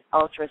 who is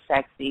ultra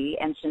sexy,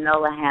 and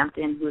Shanola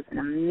Hampton, who is an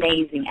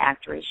amazing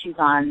actress. She's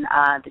on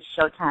the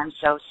Showtime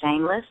show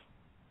Shameless.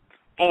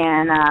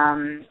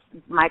 And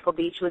Michael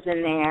Beach was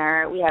in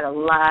there. We had a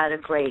lot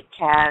of great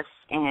cast,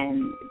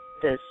 and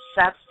the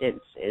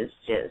substance is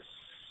just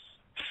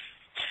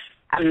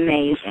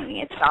amazing.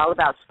 It's all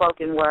about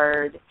spoken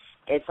word.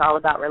 It's all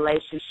about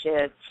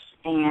relationships,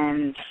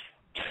 and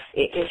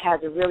it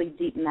has a really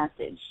deep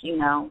message, you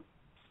know.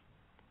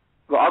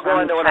 Well, I'll go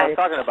into what I was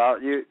talking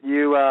about.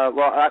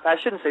 I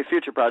shouldn't say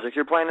future projects.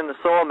 You're playing in The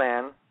Soul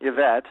Man,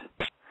 Yvette.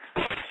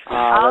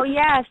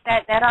 Yes,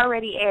 that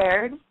already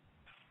aired.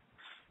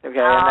 Okay,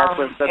 and that's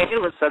with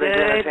Cedric the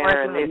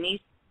Entertainer and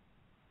Niecy.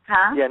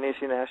 Huh? Yeah,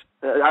 Niecy Nash.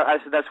 I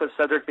said that's with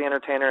Cedric the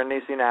Entertainer and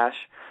Niecy Nash.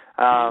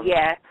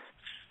 Yeah.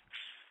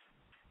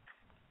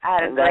 I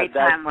had a great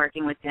time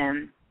working with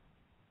him.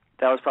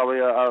 That was probably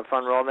a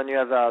fun role. And then you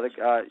have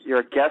you're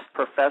a guest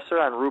professor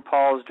on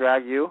RuPaul's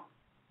Drag U.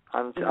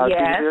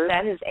 Yes,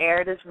 that has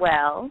aired as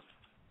well.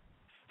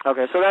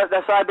 Okay, so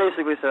that's I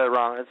basically said it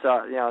wrong. It's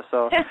so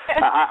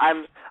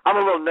I'm a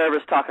little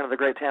nervous talking to the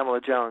great Tamala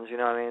Jones. You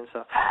know what I mean?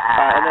 So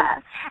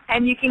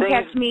and you can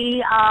catch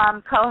me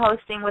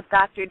co-hosting with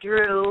Dr.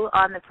 Drew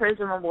on the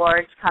Prism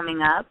Awards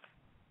coming up.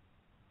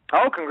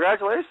 Oh,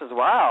 congratulations!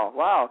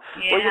 Wow.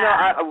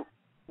 Yeah.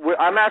 Well,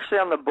 I'm actually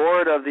on the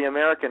board of the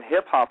American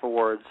Hip Hop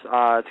Awards.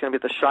 It's going to be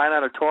at the Shrine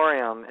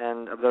Auditorium,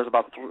 and there's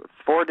about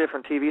 4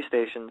 different TV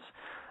stations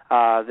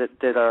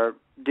that are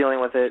dealing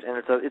with it, and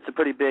it's a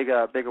pretty big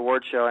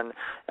award show, and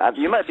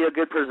you might be a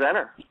good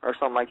presenter or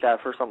something like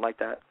that for something like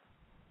that.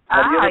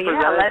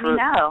 Let me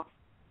know.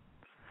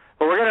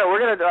 Well, we're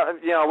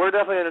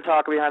definitely going to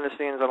talk behind the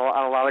scenes on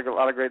a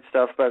lot of great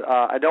stuff. But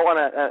I don't want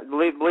to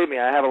believe me.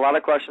 I have a lot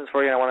of questions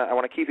for you. And I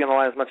want to keep you on the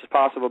line as much as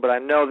possible. But I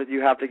know that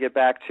you have to get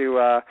back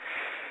to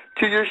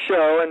your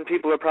show, and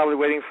people are probably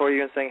waiting for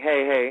you and saying,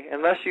 "Hey,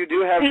 unless you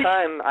do have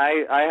time,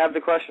 I have the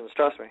questions.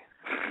 Trust me."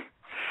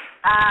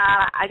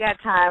 I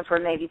got time for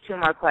maybe 2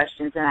 more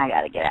questions, and I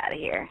got to get out of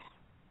here.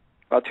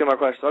 Well, 2 more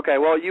questions. Okay.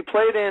 Well, you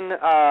played in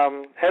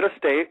Head of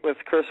State with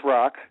Chris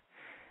Rock.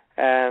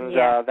 And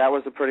that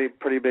was a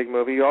pretty big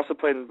movie. You also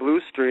played in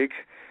Blue Streak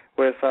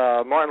with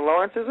Martin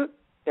Lawrence, is it?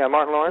 Yeah,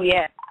 Martin Lawrence?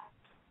 Yeah.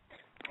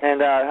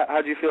 And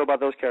how do you feel about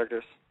those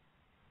characters?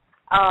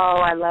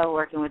 Oh, I love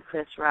working with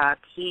Chris Rock.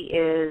 He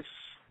is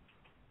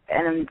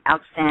an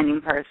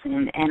outstanding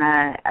person, and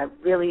I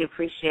really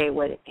appreciate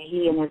what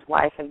he and his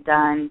wife have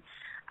done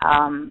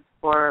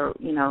for,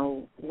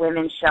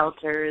 women's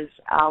shelters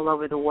all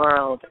over the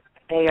world.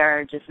 They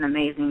are just an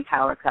amazing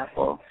power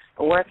couple.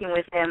 But working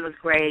with him was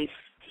great.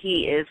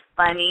 He is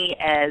funny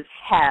as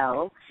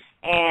hell,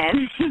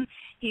 and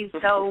he's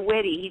so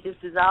witty. He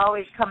just is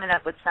always coming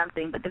up with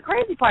something. But the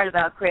crazy part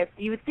about Chris,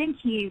 you would think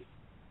he's,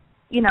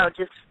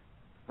 just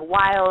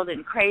wild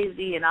and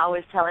crazy and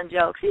always telling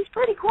jokes. He's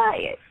pretty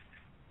quiet.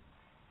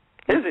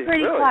 Is he?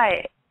 Pretty really?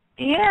 quiet.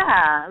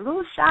 Yeah, a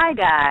little shy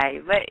guy,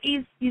 but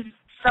he's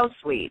so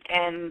sweet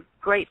and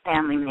great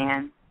family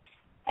man.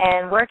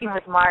 And working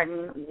with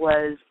Martin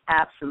was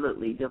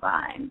absolutely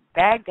divine.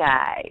 That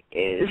guy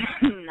is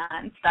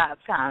nonstop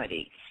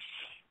comedy.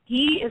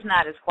 He is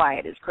not as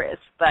quiet as Chris,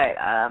 but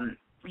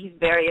he's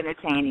very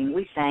entertaining.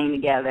 We sang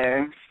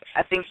together.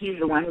 I think he's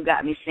the one who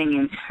got me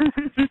singing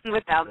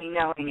without me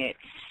knowing it.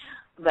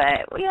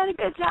 But we had a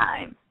good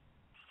time.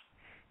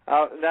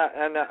 As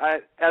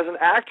an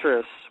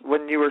actress,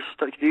 when you were,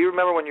 do you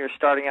remember when you were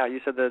starting out? You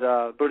said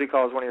that Booty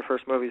Call was one of your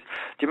first movies.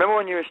 Do you remember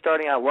when you were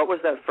starting out? What was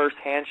that first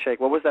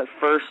handshake? What was that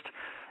first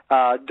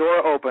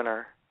door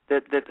opener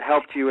that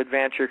helped you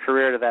advance your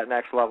career to that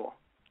next level?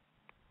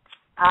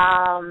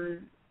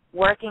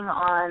 Working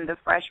on The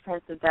Fresh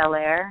Prince of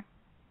Bel-Air,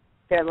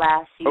 their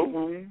last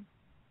season,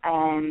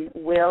 and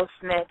Will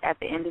Smith at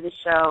the end of the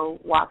show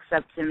walks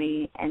up to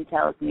me and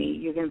tells me,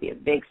 "You're going to be a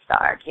big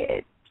star,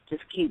 kid.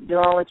 Just keep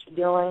doing what you're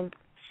doing,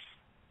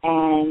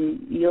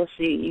 and you'll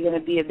see you're going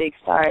to be a big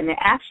star." And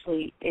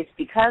actually, it's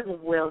because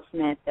of Will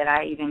Smith that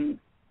I even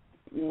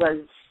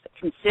was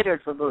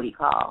considered for Booty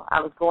Call.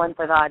 I was going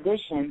for the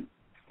audition,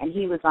 and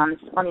he was on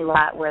the funny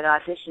lot where the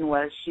audition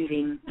was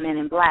shooting Men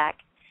in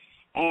Black,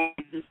 and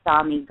he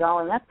saw me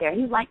going up there.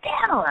 He was like,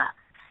 "Tamala."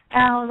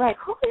 And I was like,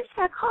 "Who is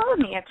that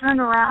calling me?" I turned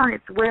around,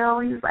 it's Will.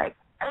 He was like,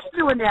 "What you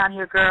doing down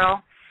here,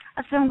 girl?"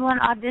 I said, "I'm going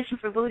to audition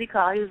for Booty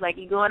Call." He was like,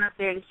 "You going up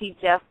there to see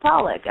Jeff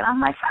Pollock?" And I'm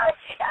like, "How did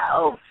you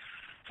know?"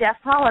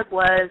 Jeff Pollock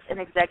was an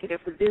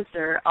executive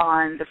producer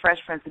on The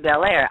Fresh Prince of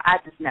Bel-Air. I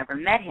just never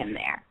met him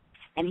there.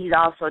 And he's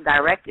also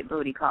directed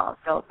Booty Call.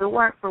 So if it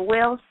weren't for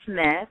Will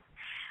Smith,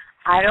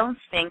 I don't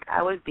think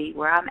I would be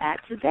where I'm at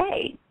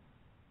today.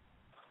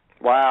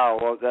 Wow.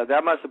 Well,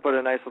 that must have put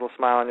a nice little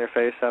smile on your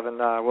face having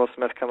Will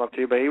Smith come up to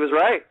you. But he was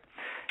right.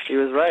 He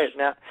was right.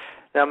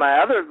 Now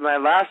my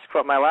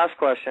last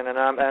question, and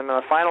I'm going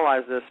to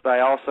finalize this by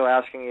also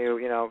asking you.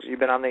 You've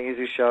been on the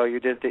Easy Show. You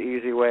did it the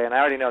easy way, and I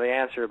already know the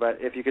answer. But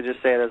if you could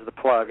just say it as the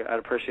plug, I'd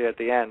appreciate it at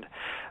the end.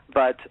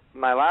 But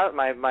my last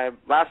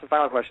and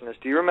final question is: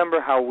 do you remember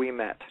how we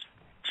met?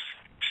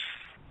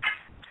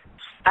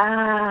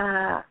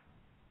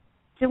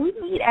 Did we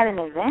meet at an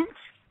event?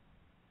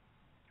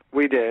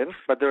 We did,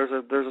 but there's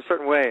a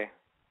certain way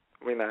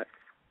we met.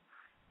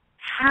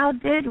 How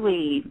did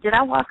we? Did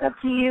I walk up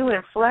to you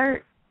and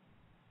flirt?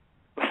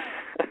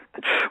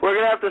 We're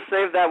going to have to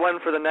save that one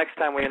for the next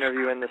time we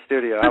interview in the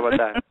studio. How about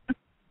that?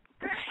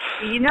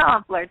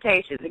 I'm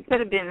flirtatious. It could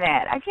have been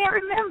that. I can't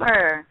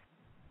remember.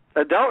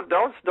 Don't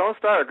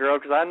start, girl,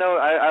 because I know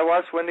I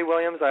watched Wendy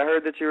Williams. I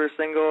heard that you were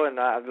single, and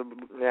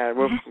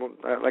we'll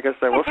like I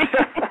said, we'll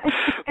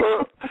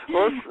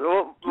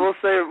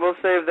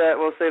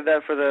save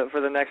that for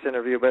the next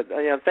interview. But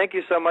thank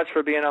you so much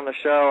for being on the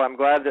show. I'm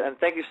glad, and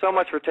thank you so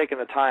much for taking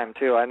the time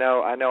too. I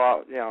know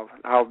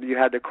how you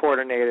had to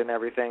coordinate and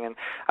everything, and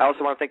I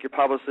also want to thank your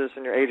publicist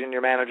and your agent,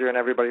 your manager, and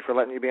everybody for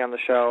letting you be on the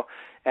show.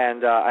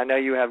 And I know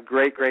you have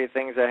great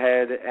things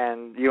ahead,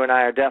 and you and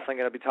I are definitely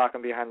going to be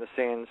talking behind the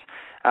scenes.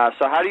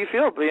 So how do you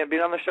feel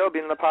being on the show,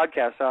 being on the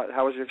podcast?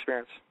 How was your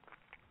experience?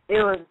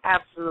 It was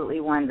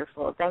absolutely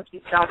wonderful. Thank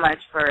you so much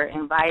for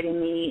inviting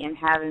me and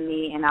having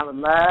me, and I would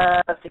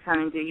love to come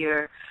and do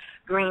your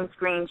green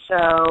screen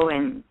show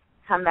and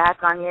come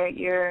back on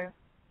your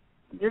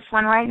this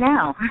one right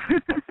now.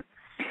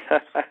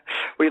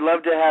 We'd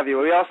love to have you.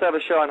 We also have a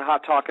show on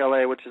Hot Talk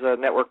LA, which is a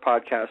network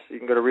podcast. You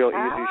can go to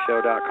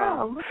realeasyshow.com.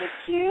 Oh, look at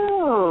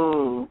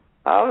you.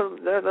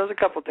 There's a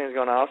couple things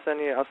going on. I'll send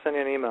you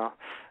an email.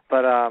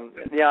 But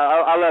yeah,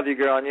 I love you,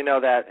 girl, and you know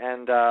that.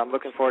 And I'm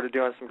looking forward to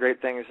doing some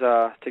great things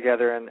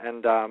together.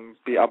 And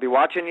I'll be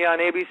watching you on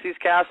ABC's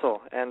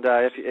Castle. And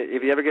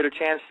if you ever get a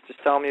chance,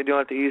 just tell me you're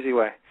doing it the easy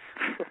way.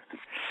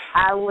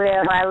 I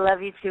will. I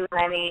love you too,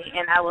 honey,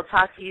 and I will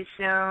talk to you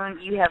soon.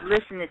 You have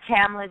listened to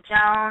Tamala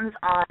Jones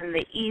on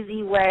The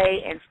Easy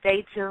Way, and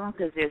stay tuned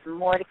because there's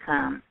more to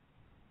come.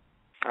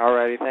 All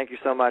righty. Thank you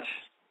so much.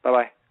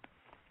 Bye-bye.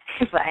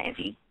 Bye,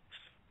 Angie.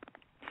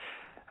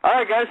 All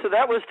right, guys, so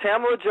that was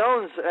Tamala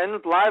Jones,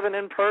 live and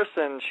in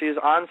person. She's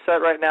on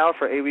set right now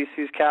for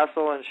ABC's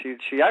Castle, and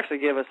she actually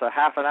gave us a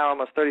half an hour,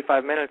 almost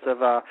 35 minutes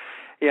of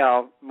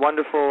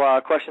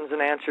wonderful questions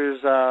and answers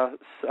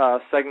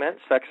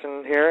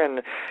section here,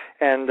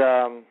 and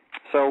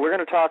so we're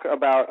going to talk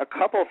about a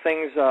couple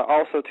things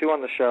also too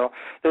on the show.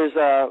 There's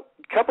a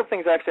couple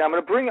things actually. I'm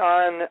going to bring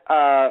on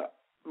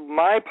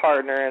my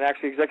partner and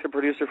actually executive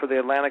producer for the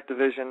Atlantic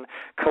Division,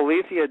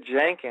 Calethea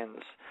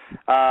Jenkins.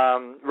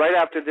 Right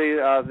after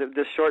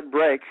this short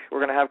break, we're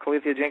going to have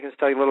Calethea Jenkins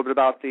tell you a little bit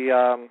about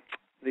the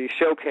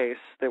showcase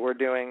that we're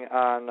doing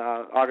on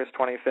August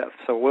 25th.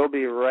 So we'll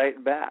be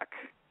right back.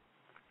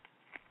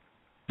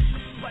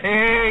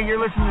 Hey, you're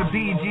listening to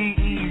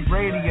BGE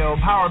Radio,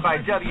 powered by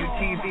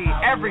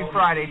WTV, every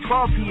Friday,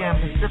 12 p.m.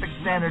 Pacific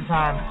Standard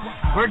Time.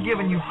 We're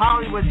giving you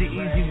Hollywood the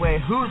easy way,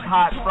 Who's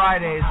Hot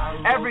Fridays,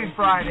 every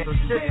Friday. So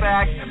sit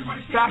back,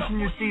 fasten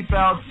your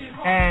seatbelts,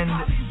 and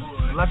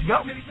let's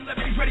go.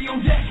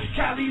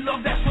 Cali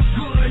love, that's what's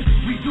good.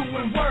 We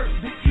doing work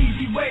the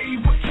easy way.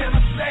 What can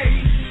I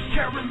say?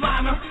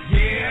 Carolina,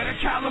 yeah, the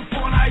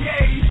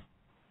California.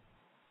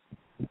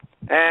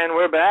 And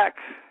we're back.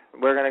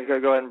 We're going to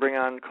go ahead and bring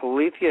on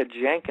Calethea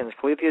Jenkins.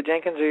 Calethea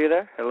Jenkins, are you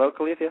there? Hello,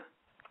 Calethea.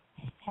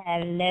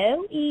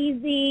 Hello,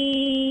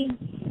 Easy.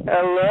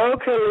 Hello,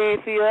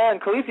 Calethea.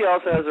 And Calethea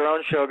also has her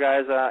own show,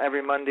 guys,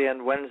 every Monday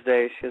and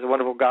Wednesday. She has a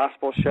wonderful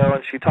gospel show,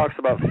 and she talks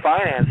about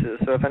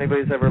finances. So if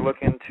anybody's ever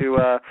looking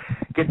to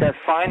get that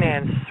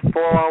finance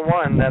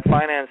 401, that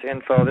finance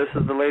info, this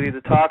is the lady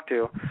to talk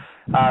to.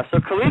 So,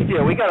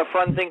 Calethea, we got a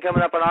fun thing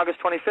coming up on August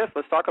 25th.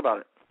 Let's talk about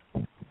it.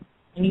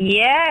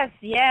 Yes.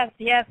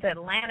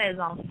 Atlanta is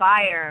on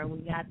fire. We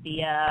got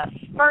the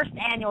first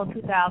annual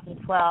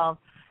 2012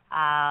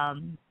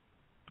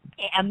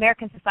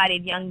 American Society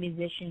of Young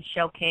Musicians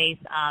Showcase.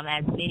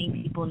 As many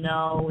people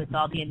know, with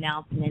all the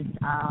announcements,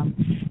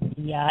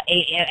 the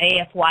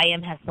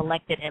AFYM has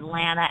selected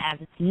Atlanta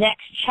as its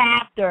next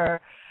chapter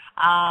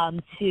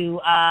to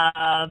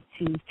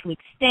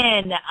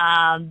extend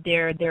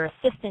their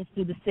assistance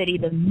through the city,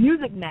 the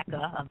music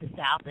mecca of the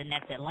South, and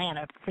that's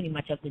Atlanta, pretty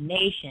much of the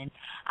nation,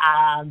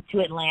 to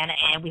Atlanta.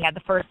 And we have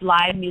the first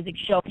live music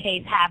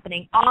showcase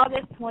happening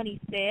August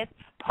 25th,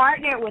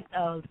 partnered with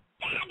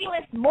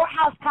fabulous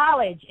Morehouse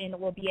College, and it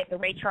will be at the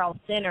Ray Charles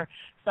Center.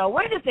 So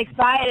we're just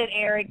excited,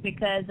 Eric,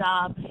 because,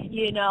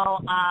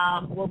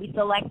 we'll be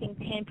selecting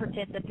 10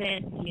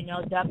 participants.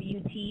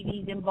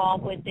 WTV's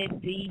involved with it.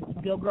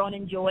 Bill Grown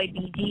and Joy,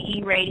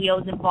 BGE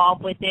Radio's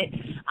involved with it,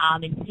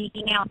 and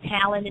seeking out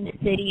talent in the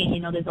city.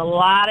 And, there's a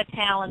lot of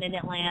talent in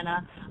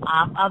Atlanta.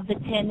 Of the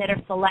 10 that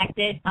are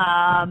selected,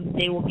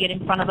 they will get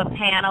in front of a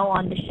panel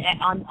on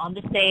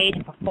the stage,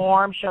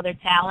 perform, show their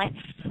talent.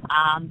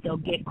 They'll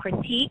get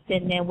critiqued,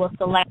 and then we'll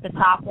select the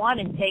top one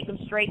and take them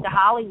straight to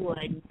Hollywood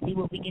and see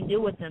what we can do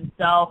with them.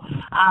 So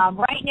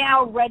right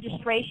now,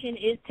 registration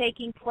is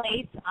taking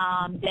place.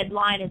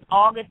 Deadline is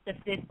August the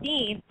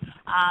 15th.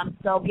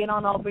 So get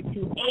on over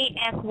to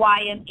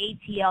asymatl.org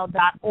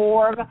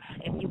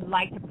if you would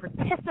like to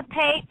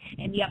participate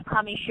in the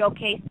upcoming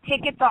showcase.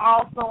 Tickets are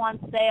also on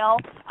sale.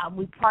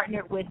 We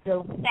partnered with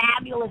the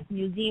fabulous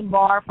Museum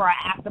Bar for our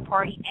after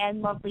party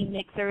and monthly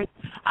mixers.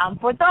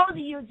 For those of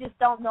you who just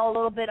don't know a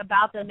little bit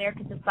about the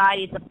American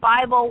Society, it's a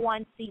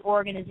 501c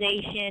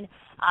organization,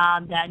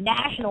 the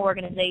national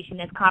organization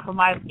that's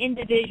comprised of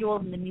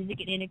individuals in the music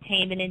and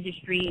entertainment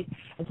industries,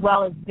 as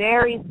well as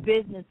various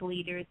business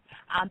leaders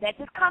that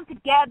just come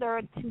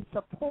together to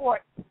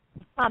support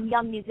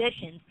young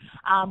musicians.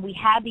 We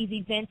have these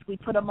events, we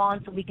put them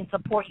on so we can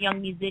support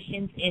young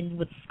musicians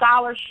with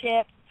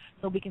scholarships,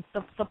 so we can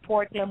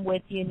support them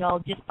with,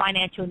 just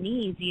financial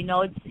needs.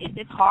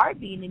 It's hard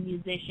being a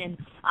musician,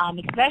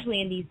 especially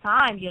in these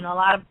times. A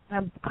lot of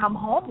them become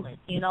homeless.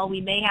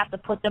 We may have to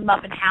put them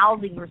up in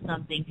housing or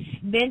something.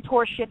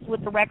 Mentorships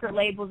with the record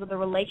labels or the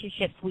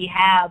relationships we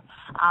have.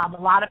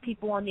 A lot of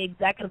people on the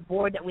executive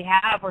board that we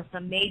have are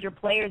some major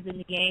players in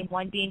the game,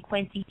 one being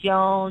Quincy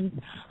Jones,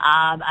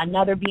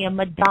 another being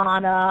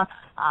Madonna,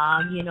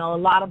 a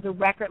lot of the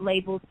record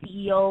label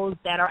CEOs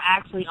that are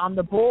actually on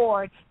the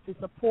board to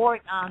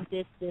support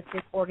this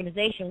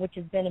organization, which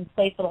has been in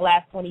place for the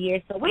last 20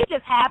 years. So we're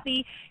just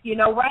happy.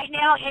 Right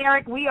now,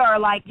 Eric, we are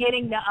like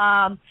getting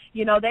the,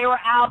 they were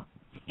out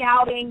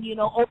scouting,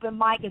 open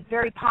mic is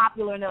very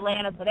popular in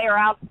Atlanta, so they're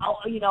out,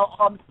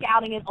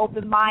 scouting and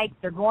open mic.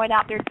 They're going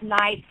out there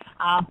tonight.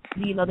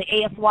 The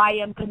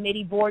ASYM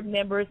committee board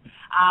members,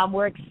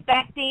 we're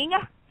expecting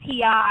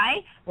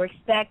T.I. We're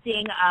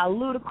expecting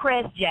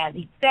Ludacris,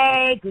 Jazzy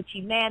Faye,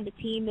 Gucci Mane. The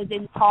team is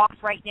in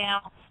talks right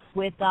now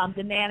with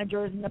the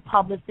managers and the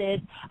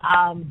publicists.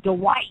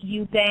 Dwight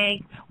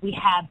Eubank. We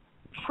have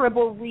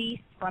Tribble Reese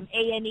from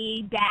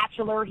A&E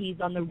Bachelor. He's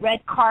on the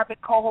red carpet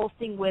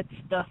co-hosting with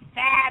the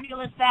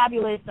fabulous,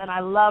 and I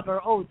love her,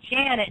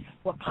 Janet,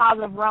 with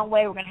Positive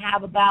Runway. We're going to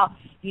have about,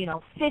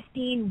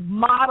 15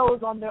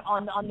 models on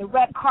the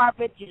red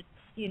carpet, just,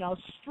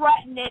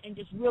 strutting it and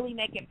just really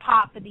make it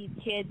pop for these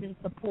kids in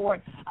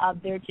support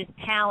of their just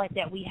talent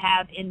that we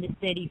have in the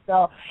city.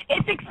 So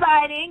it's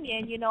exciting,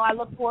 and, I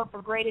look forward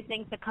for greater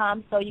things to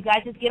come. So you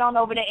guys just get on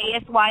over to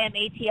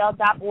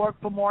asymatl.org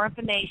for more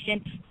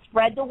information.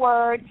 Spread the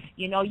word.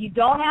 You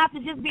don't have to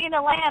just be in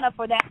Atlanta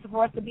for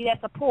us to be that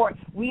support.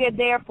 We are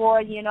there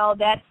for,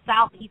 that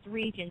southeast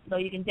region. So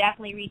you can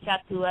definitely reach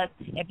out to us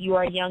if you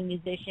are a young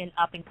musician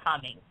up and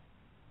coming.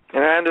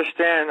 And I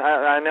understand.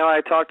 I know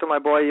I talked to my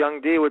boy Young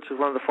D, which is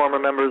one of the former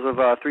members of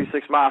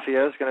 3-6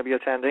 Mafia, is going to be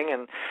attending.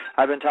 And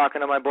I've been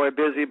talking to my boy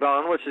Busy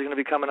Bone, which is going to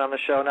be coming on the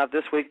show, not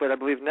this week, but I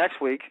believe next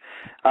week.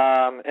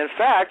 In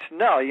fact,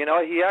 no,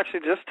 he actually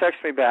just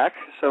texted me back.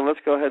 So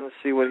let's go ahead and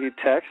see what he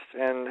texted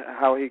and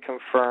how he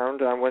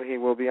confirmed on when he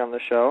will be on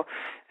the show.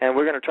 And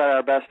we're going to try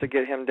our best to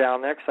get him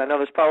down there, because I know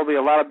there's probably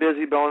a lot of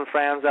Busy Bone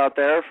fans out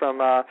there from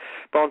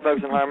Bone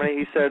Thugs and Harmony.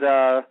 He said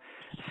the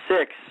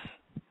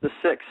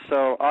 6th,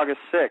 so August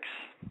 6th.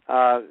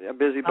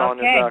 Busy Bone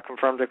is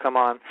confirmed to come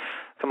on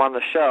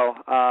the show.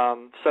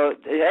 So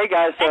hey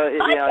guys, we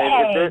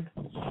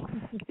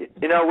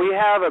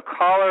have a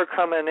caller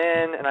coming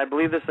in, and I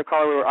believe this is the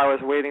caller I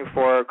was waiting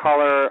for.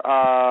 Caller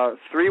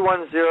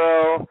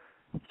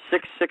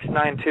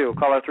 310-6692.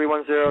 Caller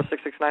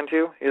 310-6692.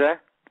 You there?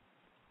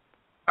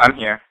 I'm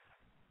here.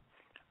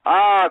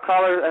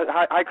 Caller.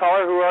 Hi,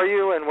 caller. Who are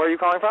you, and where are you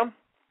calling from?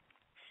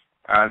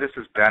 This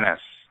is Dennis.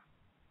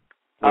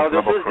 Oh,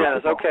 this is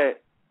Dennis. Okay.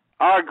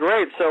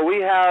 Great. So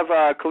we have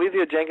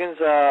Calethea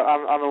Jenkins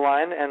on the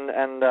line,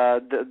 and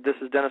this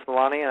is Dennis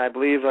Milani, and I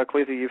believe,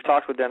 Calethea, you've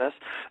talked with Dennis.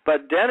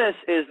 But Dennis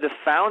is the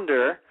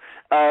founder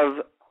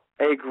of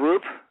a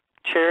group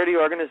charity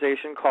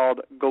organization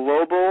called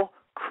Global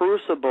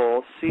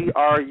Crucible,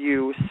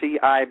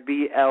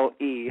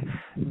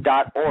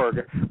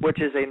 CRUCIBLE.org, which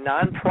is a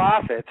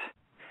nonprofit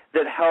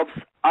that helps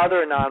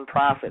other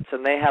nonprofits,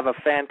 and they have a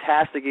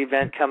fantastic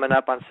event coming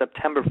up on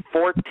September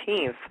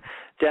 14th.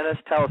 Dennis,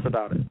 tell us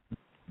about it.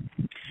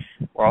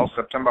 Well,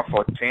 September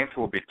 14th,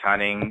 we'll be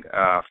turning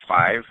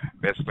 5.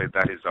 Basically,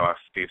 that is our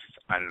 5th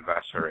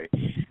anniversary,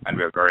 and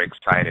we're very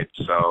excited.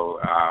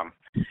 So,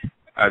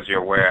 as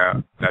you're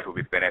aware, that will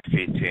be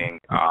benefiting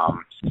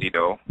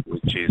CIDO,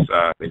 which is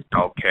the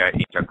Healthcare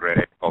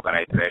Integrated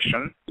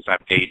Organization. It's an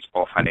AIDS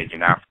orphanage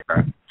in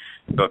Africa.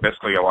 So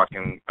basically, you're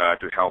working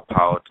to help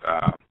out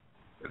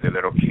the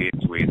little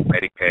kids with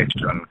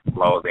medication,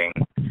 clothing,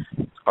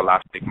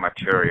 scholastic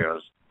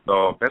materials.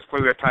 So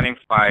basically, we're turning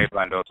 5,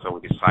 and also we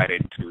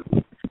decided to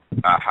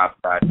have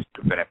that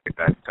to benefit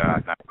that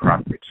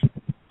nonprofit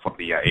for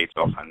the AIDS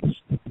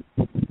orphans.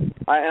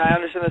 I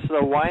understand this is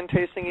a wine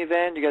tasting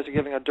event. You guys are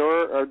giving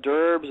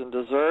d'oeuvres and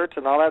desserts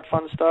and all that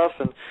fun stuff.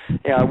 And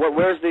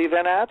where's the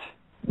event at?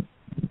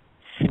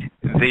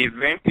 The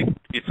event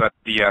is at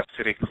the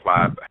City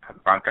Club,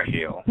 Bunker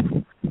Hill.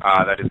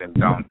 That is in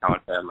downtown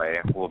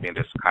LA. We'll be in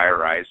the Sky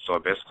Rise. So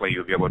basically,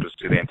 you'll be able to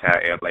see the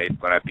entire LA. It's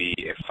going to be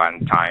a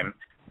fun time.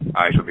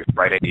 It will be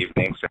Friday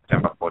evening,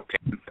 September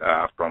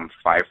 14th, from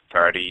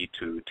 5:30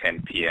 to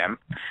 10 p.m.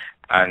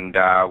 And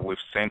we've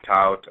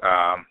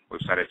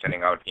started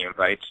sending out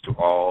invites to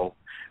all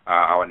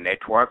our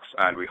networks,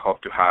 and we hope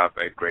to have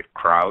a great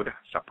crowd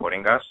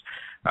supporting us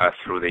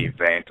through the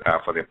event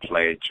for the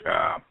pledge,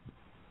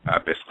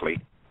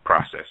 basically,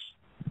 process.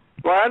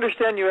 Well, I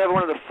understand you have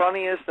one of the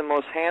funniest and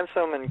most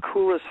handsome and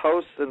coolest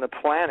hosts in the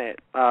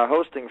planet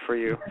hosting for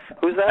you.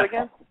 Who's that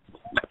again?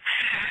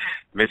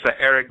 Mr.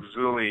 Eric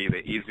Zuley,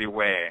 the easy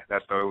way.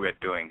 That's the way we're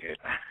doing it.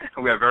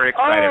 We are very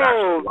excited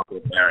actually to work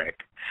with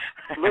Eric.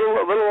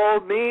 little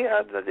old me.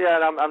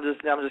 I'm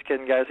just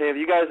kidding, guys. Hey, if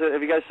you guys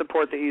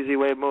support the Easy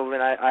Way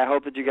movement, I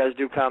hope that you guys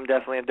do come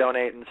definitely and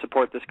donate and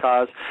support this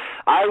cause.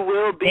 I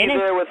will be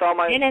there with all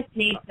my. Dennis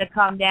needs to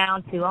come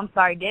down to. I'm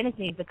sorry, Dennis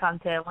needs to come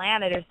to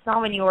Atlanta. There's so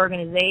many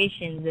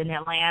organizations in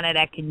Atlanta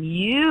that can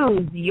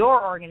use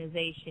your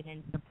organization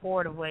in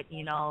support of what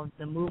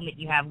the movement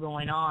you have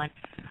going on.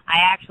 I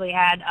actually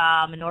had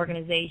an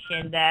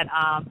organization that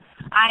I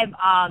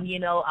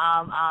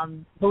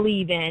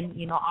believe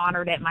in,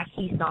 honored at my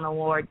Keystone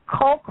Award,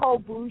 Coco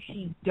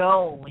Bushi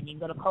Dough, and you can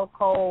go to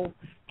Coco,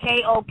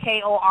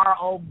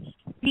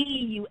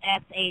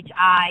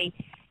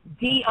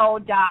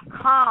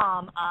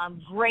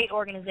 KOKOROBUSHIDO.com. Great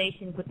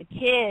organization with the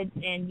kids,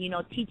 and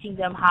teaching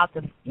them how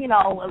to, a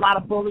lot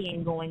of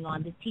bullying going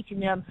on, just teaching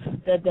them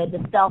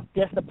the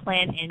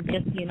self-discipline and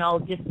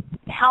just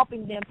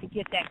helping them to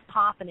get that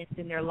confidence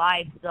in their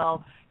life.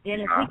 So,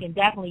 Dennis, we can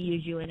definitely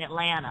use you in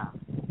Atlanta.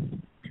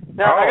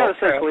 Now, I got to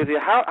say, Calethea,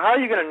 how are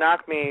you going to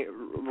knock me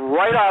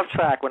right off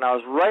track when I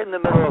was right in the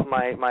middle of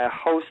my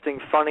hosting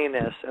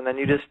funniness, and then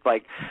you just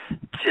like,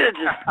 and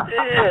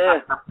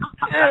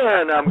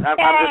I'm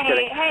just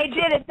kidding. Hey,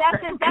 Dennis,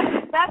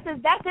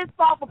 that's his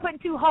fault for putting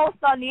two hosts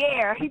on the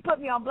air. He put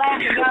me on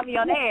blast and got me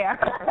on air.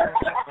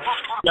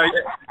 No,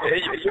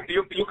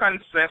 you can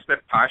sense the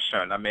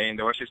passion. I mean,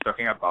 the way she's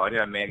talking about it.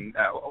 I mean,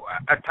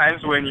 at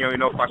times when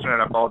you're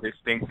passionate about these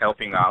things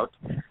helping out,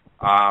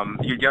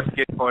 you just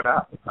get caught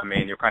up. I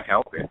mean, you can't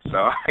help it.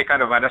 So I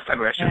kind of understand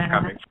where she's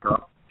coming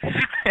from.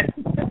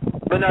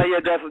 But no, yeah,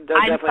 definitely,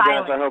 Dennis.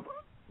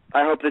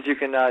 I hope that you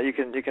can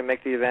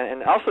make the event.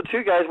 And also,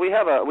 too, guys, we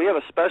have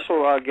a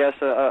special guest,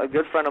 a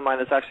good friend of mine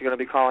that's actually going to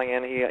be calling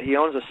in. He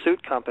owns a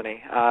suit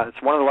company. It's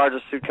one of the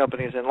largest suit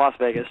companies in Las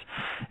Vegas,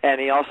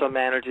 and he also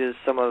manages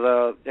some of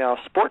the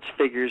sports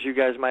figures you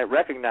guys might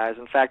recognize.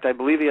 In fact, I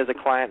believe he has a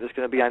client that's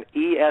going to be on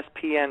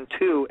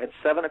ESPN2 at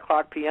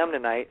 7:00 p.m.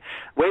 tonight,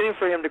 waiting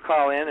for him to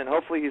call in, and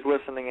hopefully he's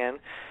listening in.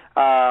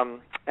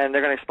 And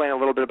they're going to explain a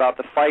little bit about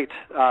the fight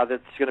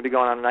that's going to be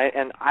going on tonight.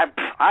 And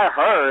I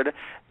heard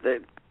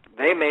that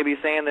they may be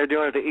saying they're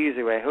doing it the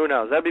easy way. Who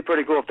knows? That'd be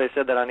pretty cool if they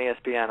said that on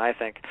ESPN, I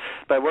think.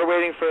 But we're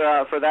waiting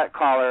for that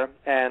caller.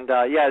 And,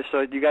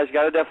 so you guys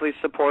got to definitely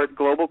support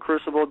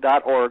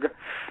globalcrucible.org.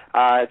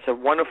 It's a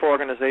wonderful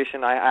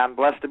organization. I'm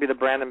blessed to be the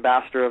brand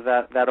ambassador of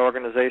that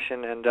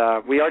organization. And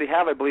we already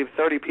have, I believe,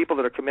 30 people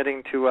that are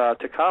committing to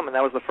come, and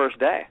that was the first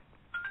day.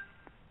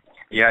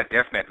 Yeah,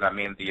 definitely. I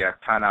mean, the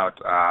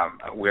turnout,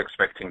 we're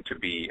expecting to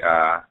be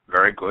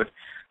very good.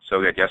 So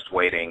we're just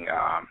waiting.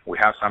 We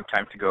have some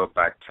time to go,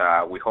 but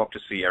we hope to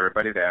see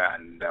everybody there,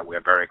 and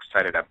we're very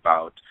excited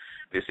about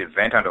this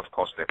event and, of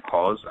course, the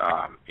cause.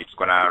 It's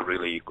going to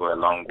really go a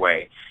long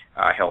way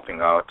helping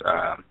out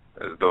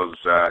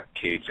those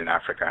kids in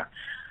Africa.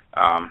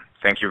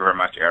 Thank you very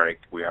much,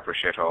 Eric. We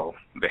appreciate all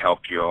the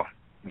help you're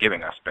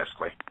giving us,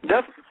 basically.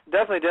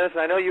 Definitely, Dennis.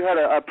 I know you had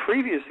a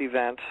previous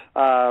event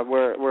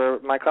where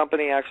my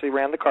company actually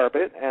ran the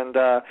carpet, and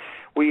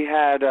we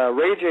had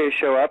Ray J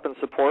show up and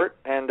support.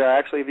 And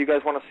actually, if you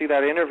guys want to see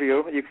that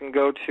interview, you can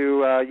go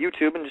to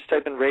YouTube and just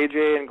type in Ray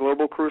J and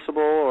Global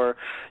Crucible, or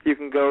you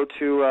can go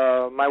to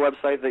my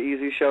website,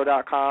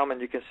 theeasyshow.com,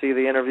 and you can see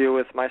the interview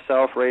with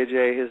myself, Ray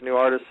J, his new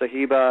artist,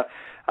 Sahiba,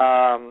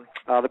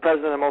 the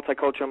president of the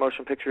Multicultural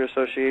Motion Picture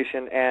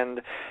Association,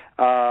 and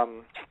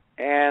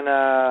Anna,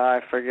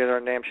 I forget her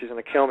name. She's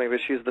going to kill me, but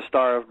she's the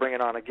star of Bring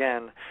It On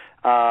Again.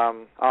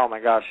 Oh, my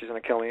gosh, she's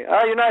going to kill me.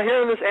 Oh, you're not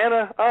hearing this,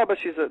 Anna? Oh, but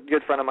she's a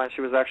good friend of mine.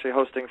 She was actually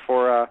hosting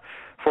for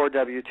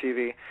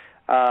WTV.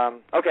 Okay,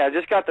 I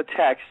just got the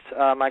text.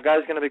 My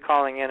guy's going to be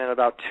calling in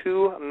about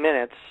 2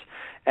 minutes.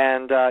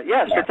 And,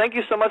 so thank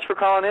you so much for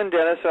calling in,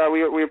 Dennis.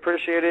 We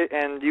appreciate it.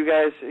 And you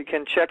guys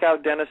can check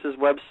out Dennis's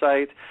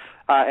website.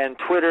 And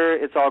Twitter,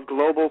 it's all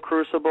Global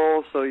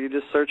Crucible, so you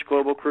just search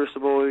Global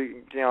Crucible.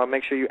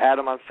 Make sure you add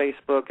them on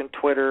Facebook and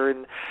Twitter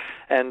and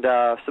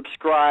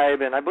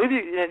subscribe. And I believe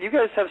you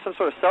guys have some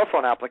sort of cell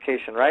phone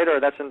application, right?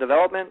 Or that's in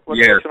development? What's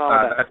going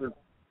on with that?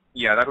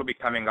 That will be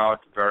coming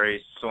out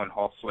very soon,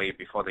 hopefully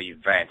before the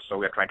event. So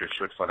we're trying to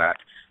shoot for that.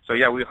 So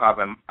we have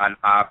an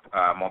app,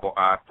 mobile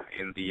app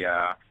in the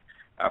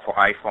for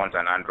iPhones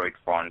and Android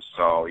phones.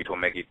 So it will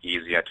make it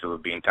easier to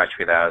be in touch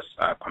with us,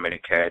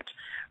 communicate.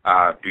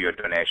 Do your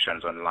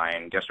donations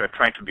online. Just we're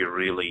trying to be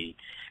really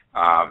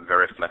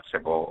very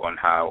flexible on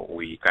how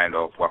we kind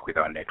of work with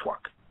our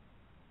network.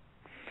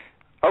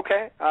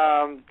 Okay,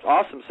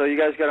 awesome. So you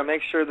guys got to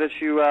make sure that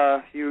you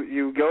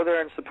go there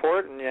and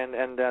support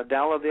and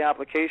download the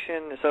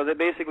application. So that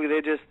basically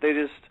they just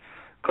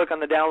click on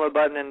the download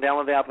button and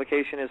download the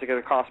application. Is it going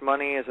to cost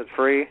money? Is it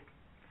free?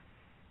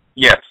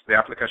 Yes, the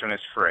application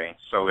is free.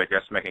 So we're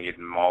just making it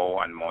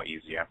more and more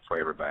easier for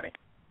everybody.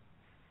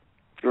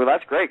 Well,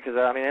 that's great because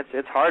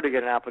it's hard to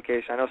get an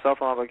application. I know cell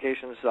phone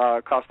applications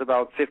cost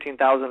about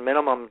 $15,000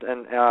 minimum,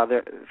 and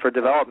for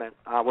development,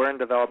 we're in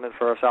development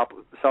for a cell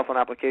phone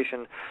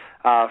application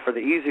for the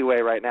easy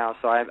way right now.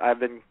 So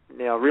I've been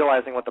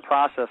realizing what the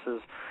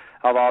processes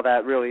of all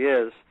that really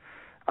is.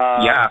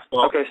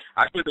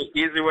 Actually, the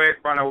easy way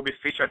banner will be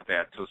featured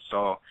there too.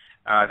 So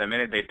the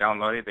minute they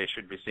download it, they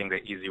should be seeing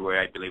the easy way.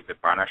 I believe the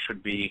banner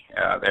should be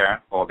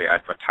there, all the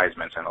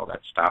advertisements and all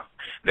that stuff,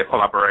 the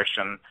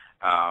collaboration.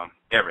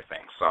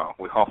 Everything. So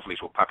we hopefully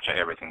will capture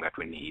everything that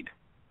we need.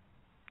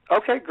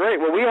 Okay, great.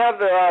 Well, we have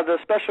the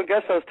special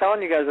guest I was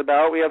telling you guys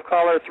about. We have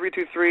caller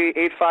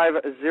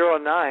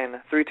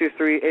 323-8509.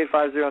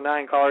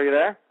 323-8509. Caller, are you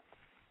there?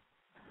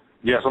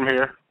 Yes, I'm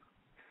here.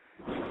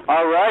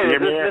 All right. Is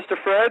this Mr.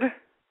 Fred?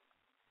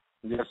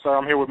 Yes, sir.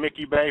 I'm here with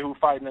Mickey Bay, who's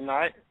fighting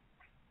tonight.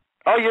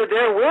 Oh, you're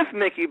there with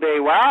Mickey Bay.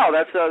 Wow,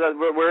 that's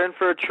we're in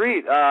for a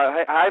treat.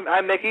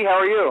 Hi, Mickey. How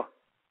are you?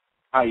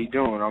 How you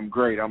doing? I'm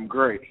great.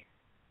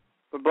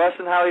 We're blessed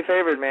and highly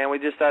favored, man. We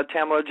just had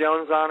Tamala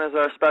Jones on as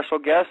our special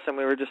guest, and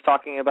we were just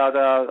talking about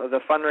the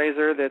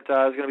fundraiser that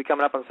is going to be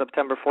coming up on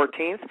September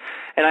 14th.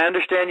 And I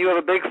understand you have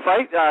a big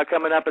fight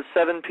coming up at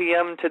 7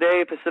 p.m.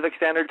 today, Pacific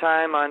Standard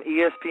Time on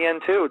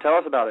ESPN2. Tell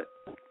us about it.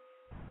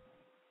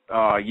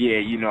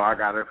 I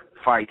got a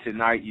fight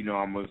tonight.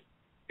 I'm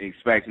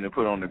expecting to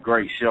put on a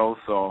great show.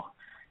 So,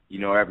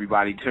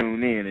 everybody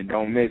tune in and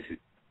don't miss it.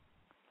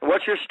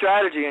 What's your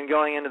strategy in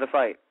going into the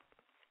fight?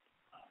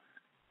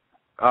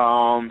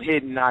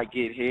 Hit and not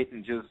get hit,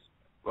 and just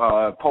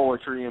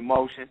poetry in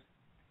motion.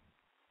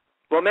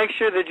 Well, make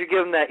sure that you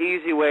give them that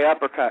easy way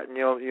uppercut, and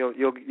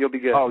you'll be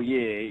good. Oh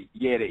yeah,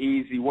 the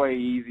easy way,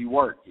 easy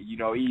work.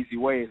 Easy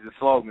way is the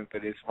slogan for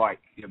this fight.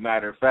 As a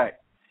matter of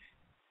fact.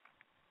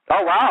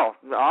 Oh wow,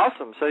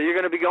 awesome! So you're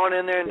going to be going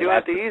in there and doing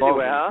it the easy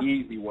way, huh?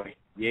 Easy way.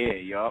 Yeah,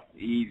 yup,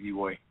 easy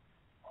way.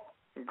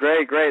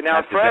 Great.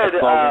 Now, That's Fred. The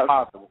best slogan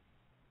possible.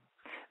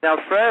 Now,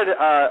 Fred,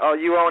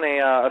 you own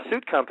a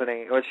suit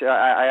company, which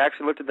I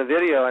actually looked at the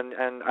video,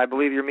 and I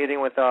believe you're meeting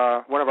with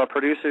one of our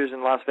producers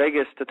in Las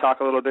Vegas to talk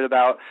a little bit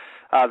about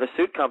the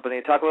suit company.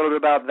 Talk a little bit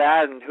about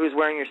that and who's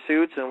wearing your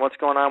suits and what's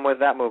going on with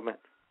that movement.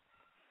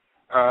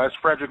 It's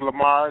Frederick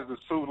Lamar's the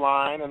suit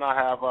line, and I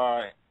have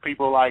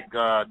people like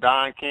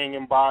Don King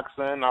in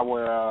boxing.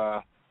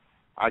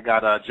 I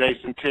got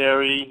Jason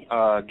Terry,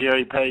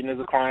 Gary Payton is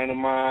a client of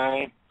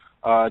mine,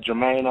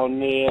 Jermaine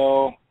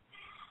O'Neal.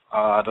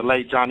 The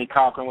late Johnny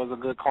Cochran was a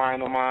good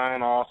client of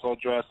mine. I also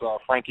dress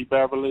Frankie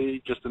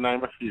Beverly, just to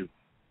name a few.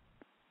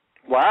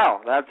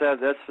 Wow, that's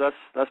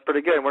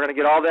pretty good. We're going to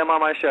get all of them on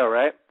my show,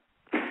 right?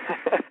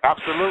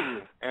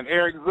 Absolutely. And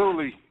Eric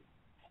Zuley.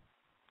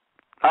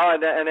 Oh,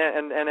 and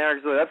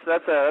Eric Zuley.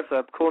 That's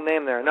a cool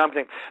name there. No, I'm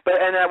kidding. But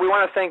we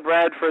want to thank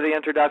Brad for the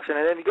introduction.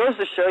 And it goes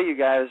to show you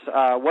guys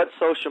what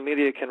social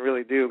media can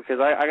really do. Because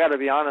I got to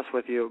be honest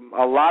with you,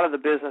 a lot of the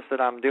business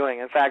that I'm doing.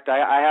 In fact,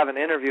 I have an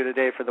interview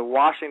today for the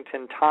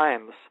Washington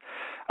Times.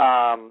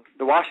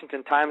 The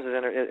Washington Times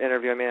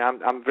interview. I mean,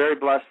 I'm very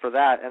blessed for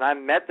that. And I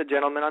met the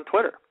gentleman on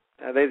Twitter.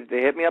 They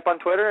hit me up on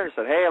Twitter and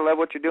said, hey, I love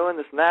what you're doing,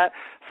 this and that.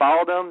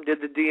 Followed them,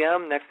 did the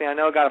DM. Next thing I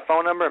know, got a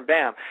phone number, and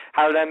bam.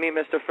 How did I meet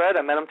Mr. Fred?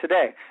 I met him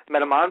today.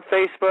 Met him on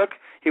Facebook.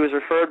 He was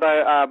referred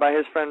by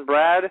his friend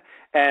Brad,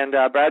 and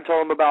Brad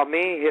told him about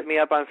me. He hit me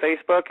up on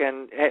Facebook,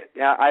 and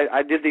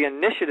I did the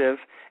initiative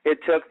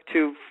it took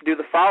to do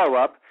the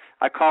follow-up.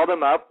 I called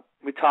him up.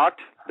 We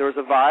talked. There was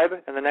a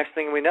vibe, and the next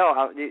thing we know,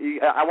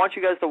 I want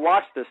you guys to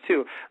watch this,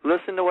 too.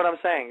 Listen to what I'm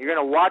saying. You're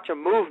going to watch a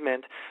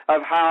movement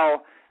of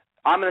how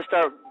I'm going to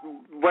start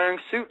wearing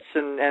suits,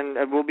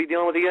 and we'll be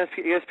dealing with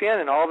ESPN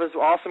and all of his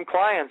awesome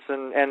clients,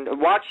 and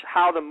watch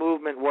how the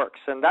movement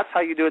works. And that's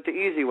how you do it the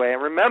easy way.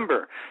 And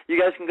remember, you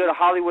guys can go to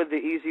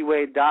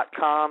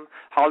HollywoodTheEasyWay.com,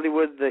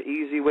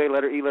 HollywoodTheEasyWay,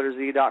 letter E, letter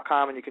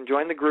Z.com, and you can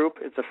join the group.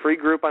 It's a free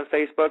group on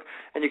Facebook,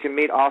 and you can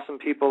meet awesome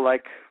people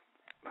like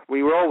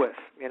we roll with,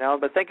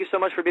 But thank you so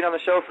much for being on the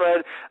show,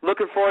 Fred.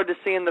 Looking forward to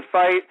seeing the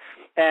fight.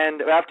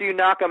 And after you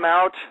knock him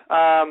out,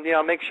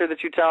 make sure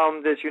that you tell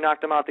him that you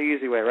knocked him out the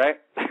easy way, right?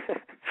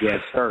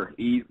 Yes, sir.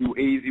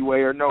 Easy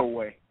way or no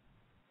way.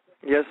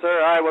 Yes,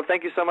 sir. All right. Well,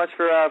 thank you so much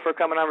for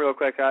coming on real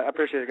quick. I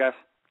appreciate it, guys.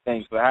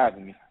 Thanks for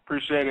having me.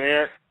 Appreciate it,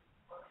 Eric.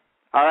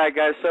 All right,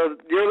 guys. So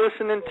you're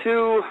listening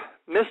to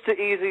Mr.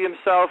 Easy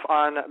himself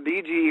on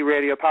BGE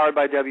Radio, powered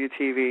by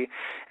WTV,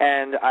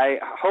 and I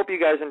hope you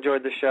guys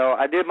enjoyed the show.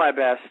 I did my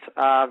best.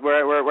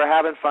 We're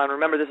having fun.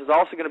 Remember, this is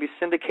also going to be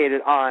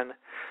syndicated on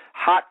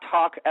Hot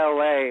Talk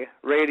LA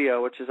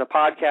Radio, which is a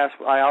podcast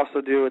I also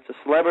do. It's a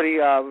celebrity,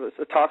 it's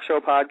a talk show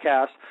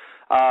podcast.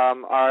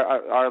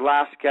 Our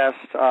last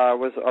guest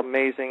was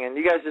amazing, and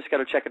you guys just got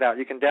to check it out.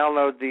 You can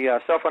download the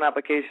cell phone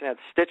application at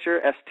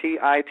Stitcher,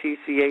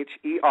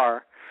 STITCHER.com/.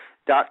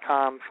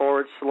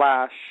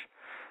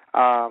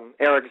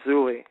 Eric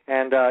Zuley.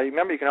 And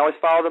remember, you can always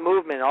follow the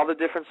movement, all the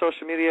different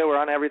social media. We're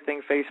on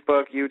everything,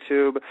 Facebook,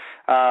 YouTube,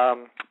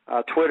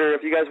 Twitter.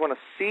 If you guys want to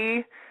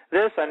see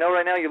this, I know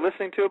right now you're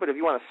listening to it, but if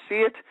you want to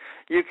see it,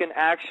 you can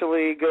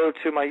actually go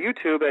to my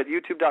YouTube at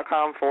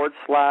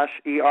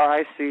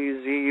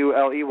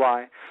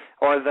youtube.com/ERICZULEY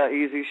or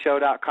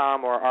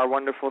theeasyshow.com or our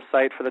wonderful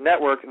site for the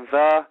network,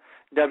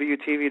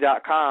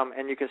 WTV.com,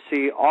 and you can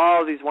see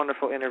all these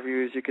wonderful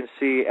interviews. You can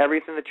see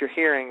everything that you're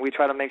hearing. We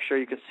try to make sure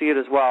you can see it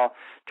as well,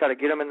 try to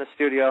get them in the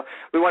studio.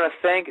 We want to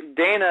thank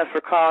Dana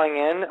for calling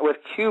in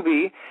with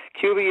QB.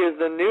 QB is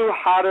the new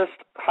hottest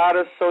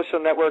social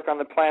network on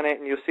the planet,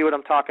 and you'll see what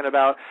I'm talking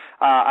about.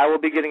 I will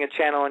be getting a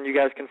channel, and you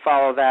guys can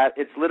follow that.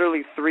 It's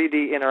literally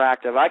 3D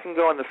interactive. I can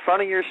go in the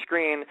front of your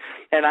screen,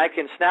 and I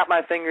can snap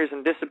my fingers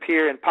and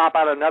disappear and pop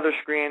out another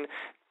screen,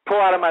 pull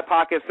out of my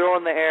pocket, throw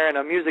in the air, and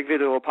a music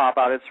video will pop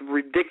out. It's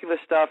ridiculous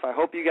stuff. I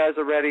hope you guys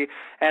are ready.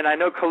 And I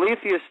know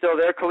Calethea is still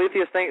there.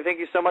 Calethea, thank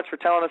you so much for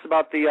telling us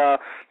about the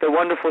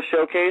wonderful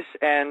showcase.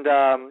 And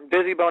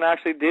Busybone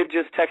actually did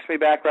just text me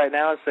back right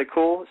now and say,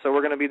 cool. So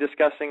we're going to be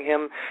discussing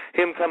him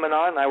coming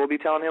on. I will be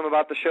telling him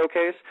about the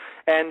showcase.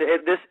 And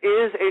this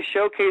is a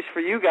showcase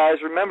for you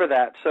guys. Remember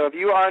that. So if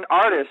you are an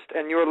artist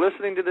and you are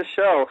listening to the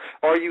show,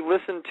 or you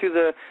listen to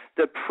the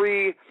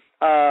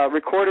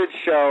recorded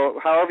show,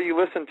 however you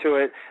listen to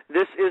it,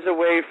 this is a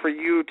way for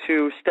you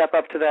to step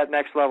up to that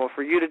next level,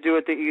 for you to do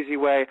it the easy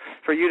way,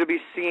 for you to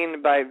be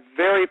seen by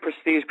very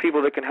prestige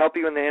people that can help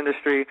you in the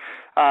industry.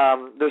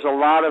 There's a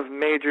lot of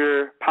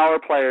major power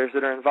players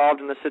that are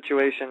involved in the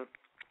situation,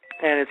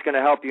 and it's going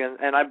to help you.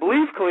 And I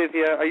believe,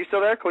 Calethea, are you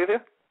still there,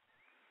 Calethea?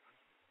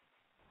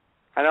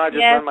 I know I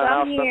just run my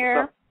mouth. Yes, I'm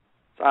here.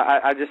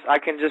 I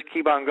can just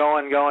keep on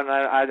going.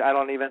 I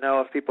don't even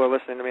know if people are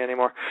listening to me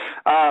anymore.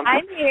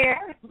 I'm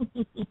here.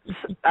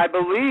 I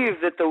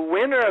believe that the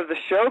winner of the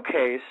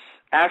showcase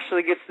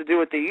actually gets to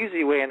do it the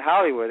easy way in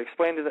Hollywood.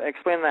 Explain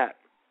that.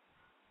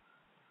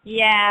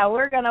 Yeah,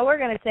 we're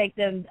gonna take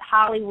them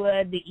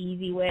Hollywood the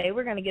easy way.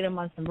 We're gonna get them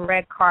on some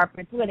red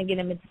carpets. We're gonna get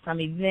them into some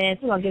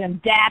events. We're gonna get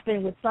them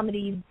dapping with some of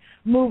these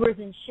movers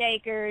and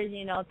shakers.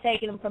 You know,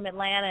 taking them from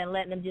Atlanta and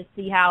letting them just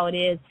see how it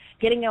is.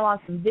 Getting them on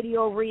some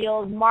video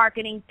reels,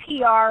 marketing,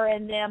 PR,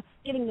 in them.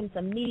 Giving them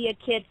some media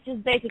kits.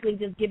 Just basically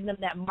just giving them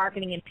that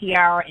marketing and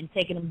PR and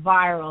taking them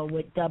viral,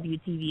 what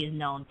WTV is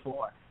known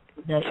for.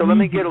 So let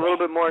me get a little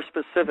bit more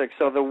specific.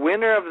 So the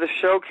winner of the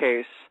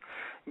showcase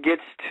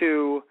gets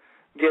to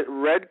get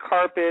red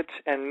carpet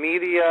and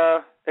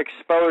media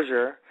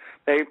exposure.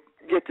 They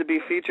get to be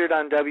featured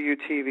on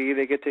WTV.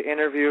 They get to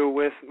interview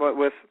with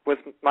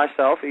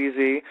myself,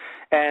 EZ,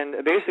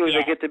 and basically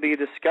they get to be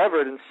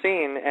discovered and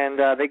seen, and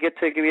they get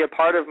to be a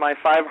part of my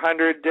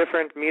 500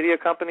 different media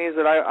companies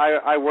that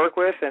I work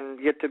with, and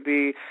get to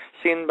be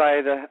seen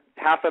by the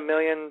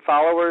 500,000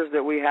 followers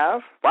that we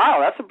have. Wow,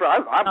 that's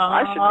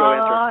I should go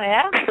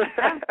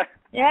enter.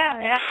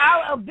 Yeah.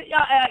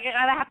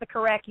 I have to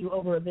correct you,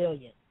 over 1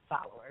 billion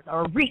followers,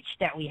 or reach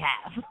that we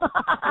have.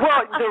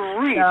 Well, the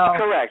reach,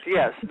 correct,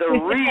 yes. The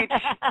reach,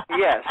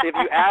 yes. If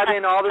you add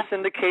in all the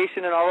syndication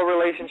and all the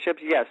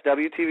relationships, yes,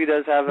 WTV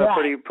does have a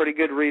pretty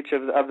good reach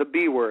of the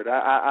B word.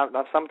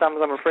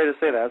 Sometimes I'm afraid to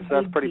say that. So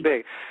that's pretty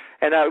big.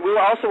 And we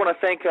also want to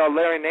thank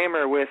Larry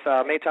Namer with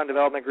Maytown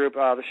Development Group,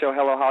 the show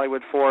Hello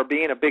Hollywood, for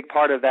being a big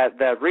part of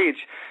that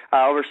reach.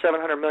 Over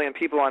 700 million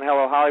people on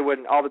Hello Hollywood,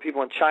 and all the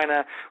people in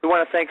China. We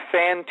want to thank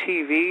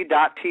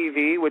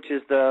FanTV.tv, which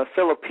is the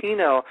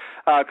Filipino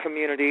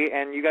community,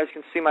 and you guys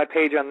can see my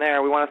page on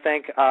there. We want to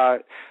thank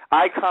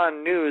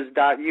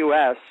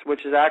IconNews.us,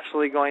 which is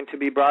actually going to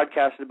be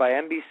broadcasted by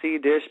NBC,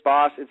 Dish,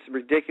 Boss. It's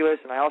ridiculous,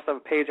 and I also have a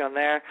page on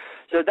there.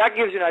 So that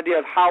gives you an idea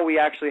of how we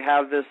actually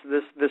have this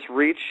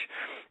reach.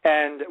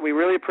 And we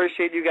really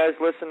appreciate you guys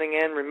listening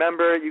in.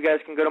 Remember, you guys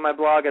can go to my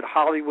blog at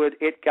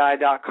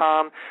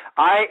HollywoodItGuy.com.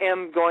 I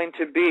am going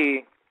to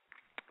be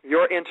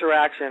your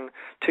interaction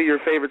to your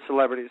favorite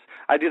celebrities.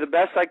 I do the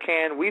best I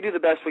can. We do the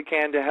best we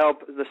can to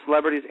help the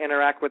celebrities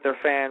interact with their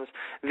fans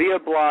via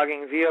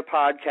blogging, via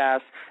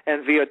podcasts,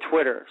 and via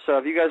Twitter. So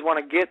if you guys want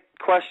to get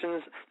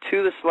questions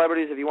to the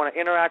celebrities, if you want to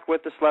interact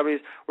with the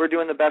celebrities, we're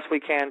doing the best we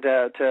can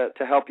to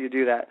help you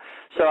do that.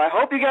 So I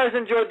hope you guys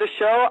enjoyed the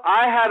show.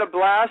 I had a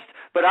blast,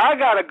 but I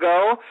got to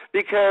go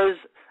because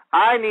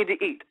I need to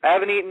eat. I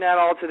haven't eaten at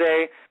all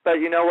today, but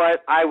you know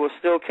what? I will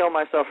still kill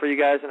myself for you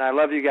guys, and I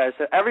love you guys.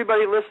 So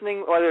everybody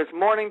listening, whether it's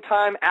morning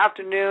time,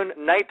 afternoon,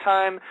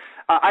 nighttime,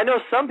 I know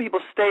some people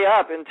stay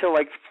up until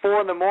like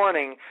 4 in the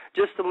morning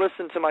just to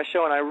listen to my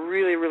show, and I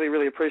really, really,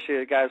 really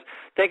appreciate it, guys.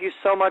 Thank you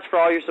so much for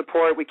all your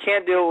support. We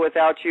can't do it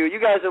without you. You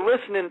guys are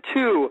listening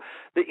to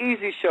The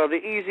Easy Show,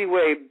 The Easy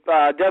Way,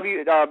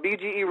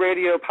 BGE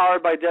Radio,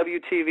 powered by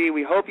WTV.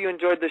 We hope you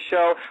enjoyed the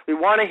show. We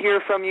want to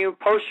hear from you.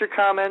 Post your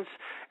comments.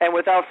 And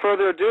without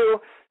further ado,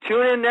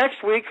 tune in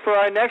next week for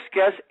our next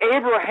guest,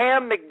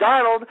 Abraham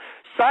McDonald,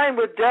 signed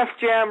with Def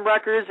Jam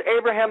Records.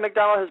 Abraham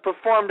McDonald has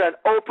performed on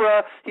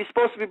Oprah. He's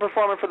supposed to be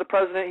performing for the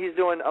president. He's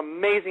doing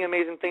amazing,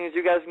 amazing things.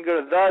 You guys can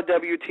go to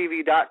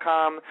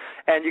thewtv.com,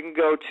 and you can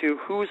go to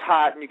Who's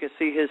Hot, and you can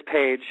see his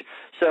page.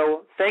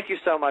 So thank you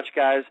so much,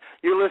 guys.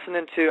 You're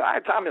listening to,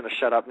 I'm going to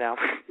shut up now.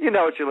 You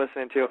know what you're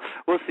listening to.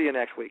 We'll see you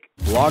next week.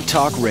 Blog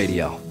Talk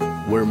Radio,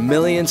 where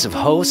millions of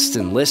hosts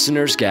and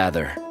listeners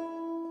gather.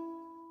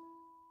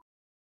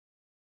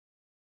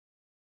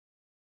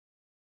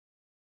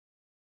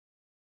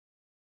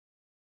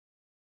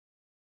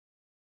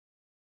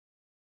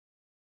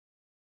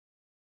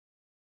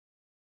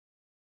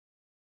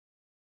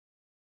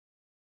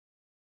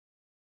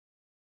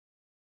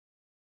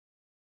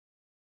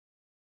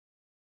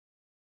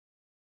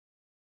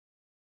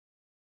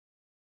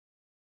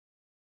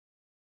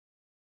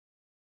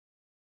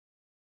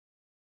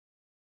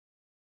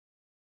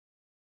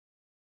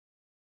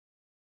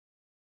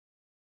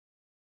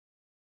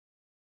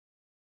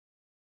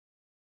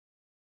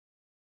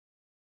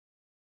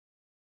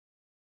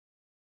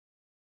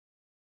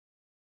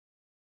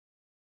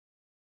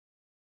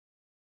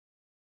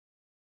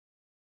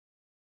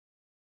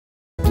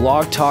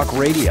 Blog Talk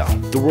Radio,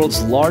 the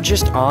world's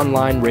largest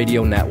online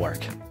radio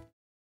network.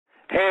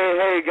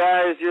 Hey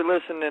guys, you're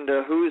listening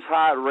to Who's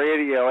Hot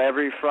Radio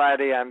every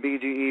Friday on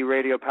BGE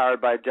Radio, powered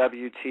by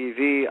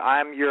WTV.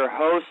 I'm your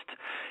host,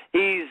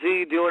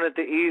 EZ, doing it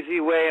the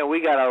easy way, and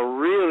we got a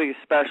really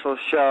special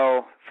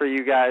show for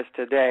you guys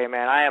today,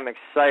 man. I am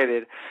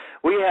excited.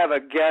 We have a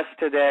guest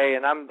today,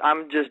 and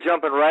I'm just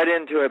jumping right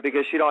into it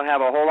because she don't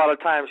have a whole lot of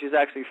time. She's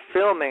actually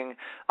filming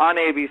on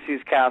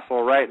ABC's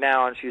Castle right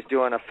now, and she's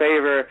doing a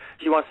favor.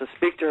 She wants to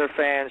speak to her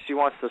fans. She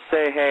wants to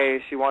say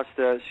hey. She wants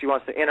to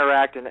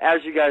interact. And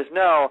as you guys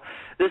know,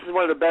 this is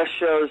one of the best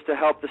shows to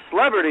help the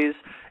celebrities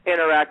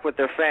interact with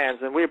their fans,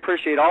 and we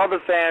appreciate all the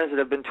fans that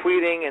have been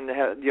tweeting, and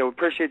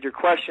appreciate your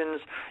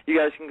questions. You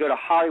guys can go to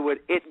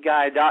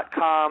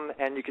HollywoodItGuy.com,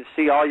 and you can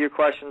see all your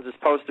questions. questions is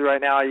posted right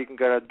now. You can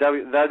go to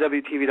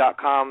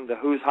thewtv.com, the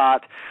Who's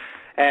Hot,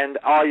 and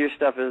all your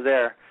stuff is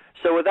there.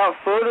 So without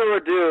further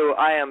ado,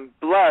 I am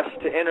blessed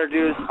to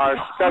introduce our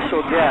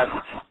special guest,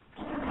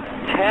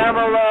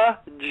 Tamala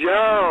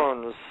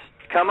Jones.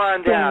 Come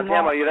on down.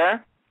 Tamala, you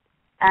there?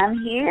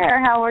 I'm here.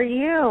 How are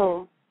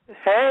you?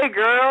 Hey,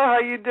 girl. How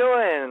you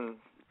doing?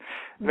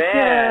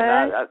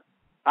 Man,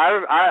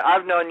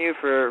 I've known you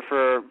for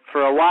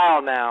a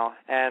while now,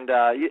 and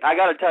I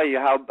got to tell you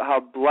how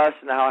blessed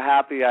and how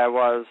happy I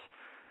was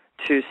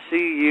to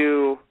see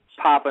you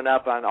popping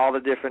up on all the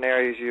different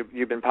areas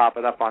you've been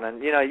popping up on.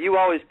 And, you know, you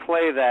always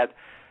play that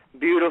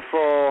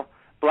beautiful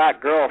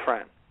black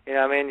girlfriend. You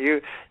know what I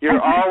mean?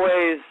 You're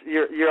always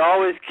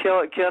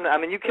killing. I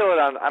mean, you kill it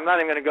on. I'm not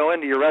even going to go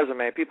into your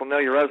resume. People know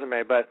your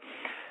resume, but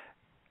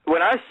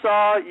when I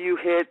saw you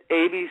hit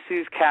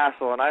ABC's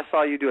Castle and I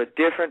saw you do a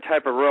different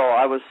type of role,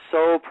 I was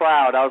so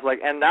proud. I was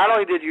like, and not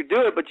only did you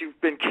do it, but you've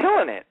been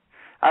killing it.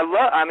 I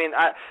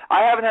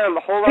haven't had a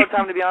whole lot of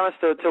time, to be honest,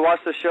 to watch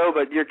the show,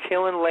 but you're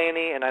killing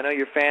Lainey, and I know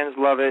your fans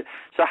love it.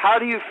 So how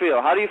do you feel?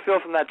 How do you feel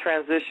from that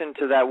transition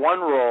to that one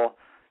role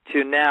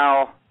to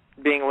now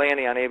being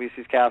Lainey on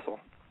ABC's Castle?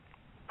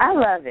 I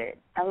love it.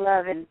 I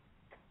love it.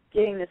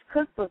 Getting this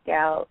cookbook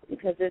out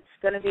because it's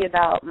going to be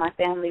about my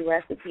family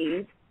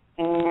recipes,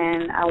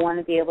 and I want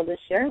to be able to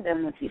share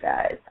them with you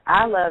guys.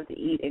 I love to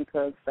eat and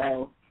cook,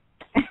 so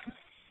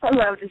I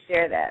love to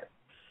share that.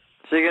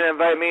 So you're going to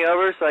invite me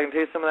over so I can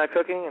taste some of that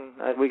cooking?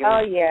 And we can. Oh,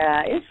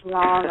 yeah. It's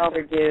long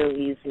overdue,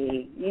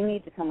 Easy. You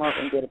need to come over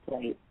and get a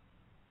plate.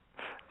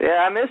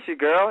 Yeah, I miss you,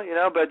 girl. You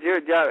know, but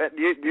your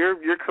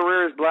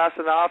career is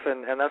blasting off,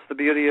 and that's the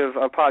beauty of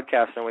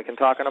podcasting. We can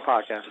talk on a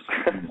podcast.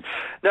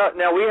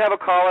 Now we have a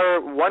caller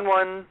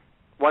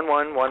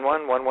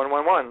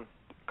 1111111111.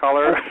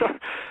 Caller.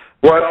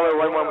 What? Caller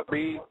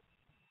 11.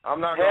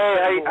 I'm not.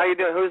 Hey, how you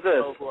doing? Who's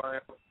this?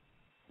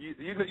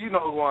 You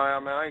know who I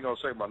am, man. I ain't gonna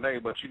say my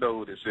name, but you know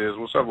who this is.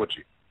 What's up with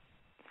you?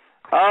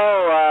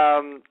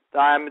 Oh,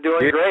 I'm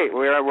doing great.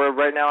 We're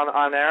right now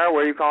on air.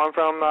 Where are you calling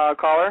from,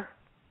 caller?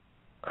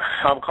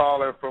 I'm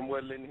calling from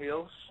Woodland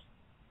Hills.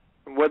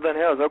 Woodland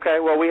Hills. Okay.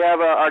 Well, we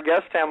have our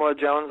guest Tamala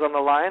Jones on the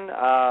line.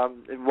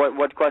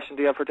 What question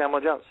do you have for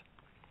Tamala Jones?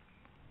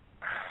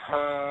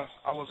 I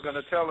was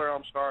gonna tell her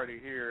I'm sorry to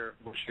hear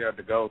what she had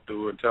to go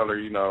through, and tell her,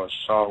 you know,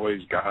 it's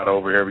always God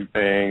over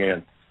everything,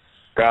 and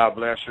God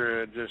bless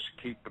her, and just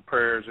keep the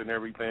prayers and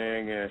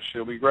everything, and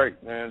she'll be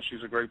great, man.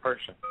 She's a great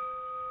person.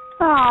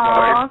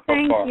 Oh,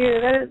 thank you.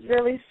 That is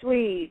really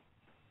sweet.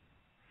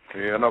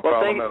 Yeah, no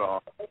problem at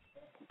all.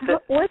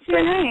 What's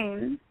your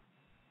name?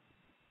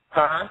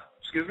 Huh?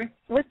 Excuse me?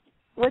 What's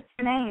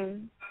your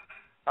name?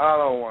 I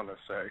don't want to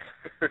say.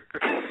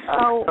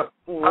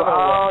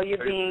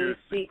 You're being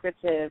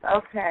secretive.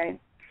 Okay.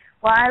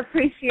 Well, I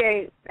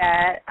appreciate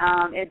that.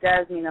 It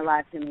does mean a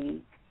lot to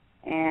me.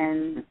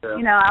 And,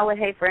 you know, I would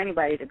hate for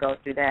anybody to go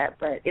through that,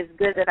 but it's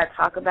good that I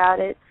talk about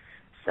it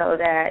so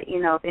that, you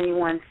know, if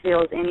anyone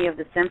feels any of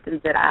the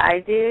symptoms that I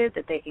did,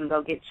 that they can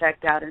go get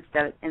checked out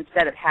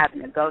instead of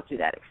having to go through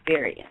that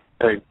experience.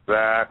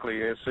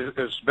 Exactly.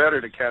 It's better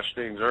to catch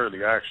things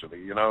early, actually,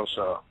 you know,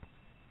 so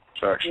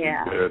it's actually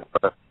good.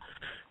 But,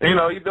 you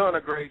know, you're doing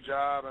a great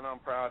job, and I'm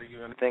proud of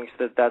you. And thinks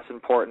that's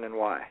important, and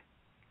why?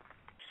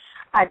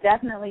 I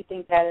definitely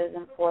think that is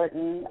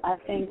important. I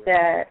think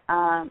that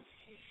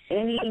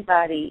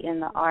anybody in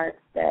the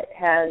arts that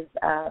has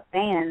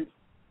fans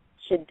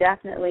should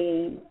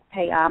definitely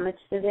pay homage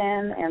to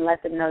them and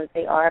let them know that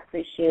they are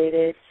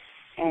appreciated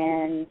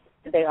and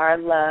they are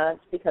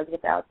loved, because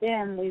without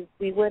them,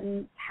 we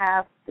wouldn't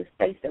have the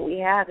space that we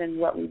have in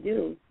what we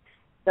do.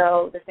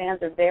 So the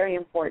fans are very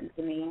important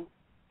to me.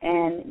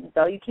 And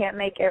though you can't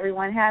make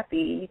everyone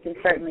happy, you can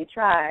certainly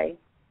try.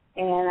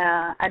 And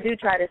I do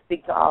try to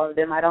speak to all of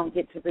them. I don't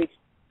get to reach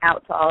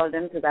out to all of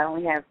them because I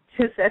only have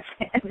two sets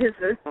of hands,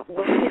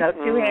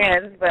 two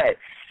hands. But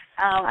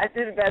I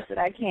do the best that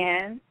I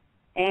can.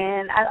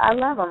 And I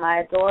love them.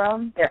 I adore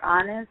them. They're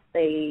honest.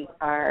 They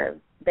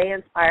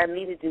inspire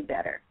me to do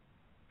better.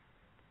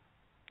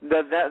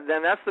 Then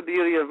that's the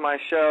beauty of my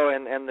show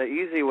and the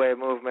Easy Way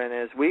movement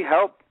is we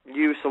help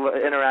you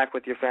interact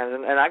with your fans.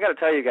 And I got to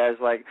tell you guys,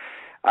 like,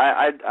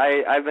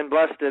 I've been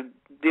blessed to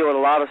deal with a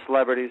lot of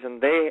celebrities, and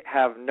they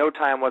have no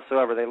time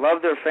whatsoever. They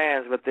love their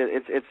fans, but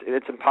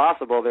it's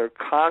impossible. They're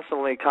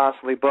constantly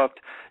booked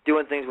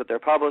doing things with their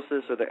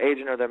publicist or their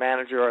agent or their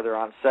manager, or they're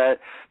on set,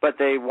 but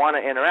they want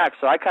to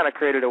interact. So I kind of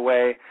created a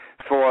way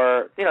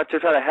for, to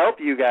try to help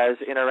you guys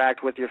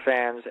interact with your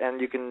fans, and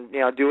you can,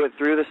 do it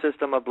through the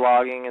system of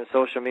blogging and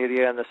social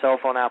media and the cell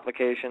phone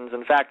applications.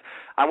 In fact,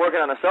 I'm working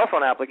on a cell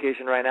phone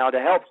application right now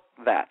to help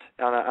that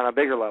on a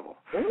bigger level.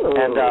 Ooh.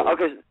 And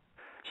okay.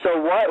 So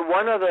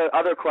one of the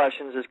other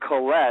questions is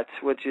Colette,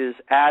 which is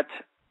at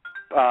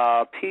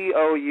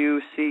POUCELINA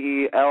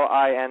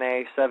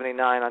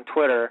 79 on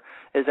Twitter,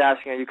 is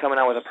asking, are you coming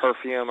out with a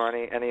perfume or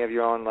any of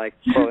your own, like,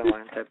 clothing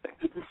line type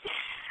thing?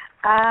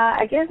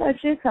 I guess I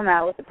should come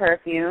out with a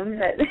perfume,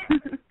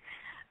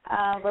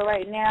 but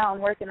right now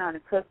I'm working on a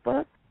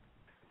cookbook.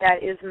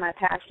 That is my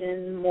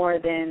passion more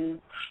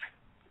than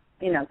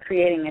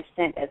creating a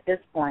scent at this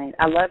point.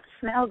 I love to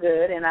smell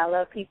good, and I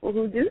love people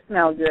who do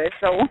smell good.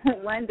 So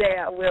one day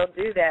I will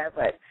do that,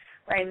 but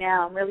right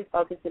now I'm really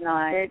focusing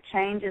on it.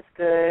 Change is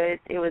good.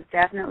 It was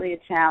definitely a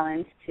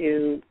challenge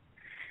to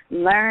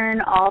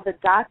learn all the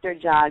doctor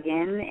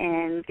jargon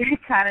and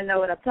kind of know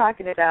what I'm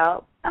talking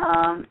about.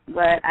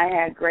 But I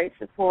had great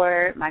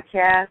support. My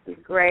cast was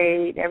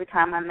great. Every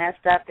time I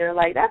messed up, they were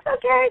like, "That's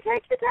okay,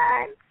 take your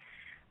time."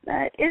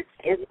 But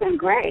it's been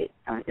great.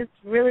 It's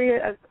really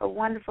a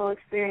wonderful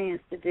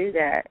experience to do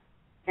that,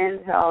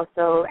 and to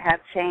also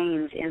have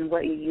change in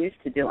what you're used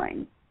to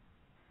doing.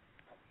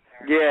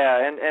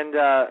 Yeah,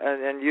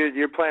 and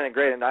you're playing it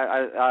great. And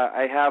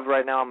I have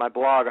right now on my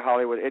blog,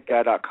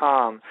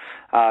 HollywoodItGuy.com,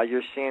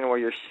 you're seeing where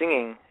you're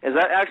singing. Is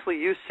that actually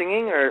you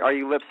singing, or are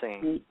you lip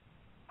singing?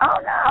 Oh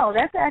no,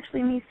 that's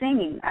actually me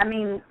singing. I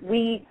mean,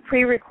 we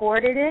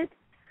pre-recorded it.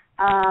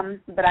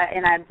 But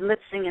I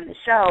lip sing in the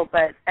show,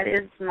 but that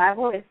is my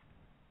voice.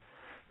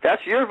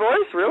 That's your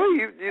voice,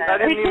 really? I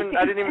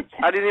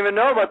didn't even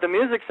know about the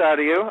music side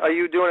of you. Are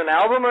you doing an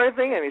album or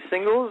anything? Any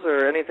singles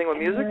or anything with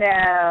music?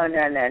 No.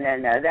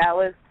 That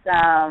was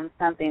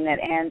something that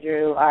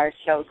Andrew, our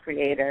show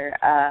creator,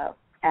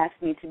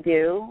 asked me to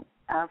do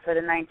for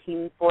the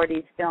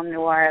 1940s film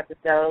noir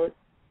episode,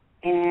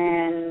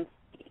 and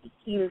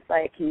he was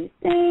like, "Can you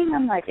sing?"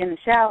 I'm like, "In the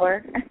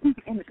shower,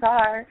 in the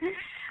car."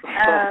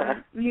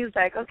 He was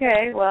like,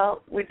 "Okay,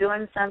 well, we're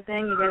doing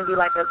something. You're going to be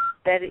like a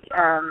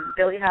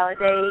Billie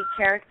Holiday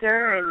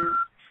character, and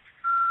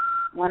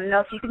want to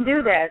know if you can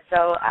do that."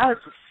 So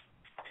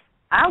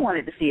I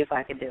wanted to see if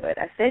I could do it.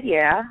 I said,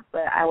 yeah,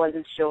 but I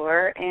wasn't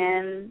sure,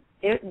 and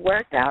it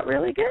worked out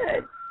really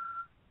good.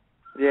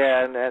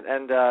 Yeah,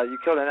 and you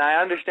killed it. And I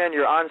understand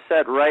you're on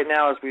set right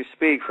now as we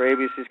speak for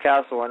ABC's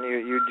Castle, and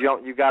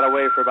you got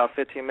away for about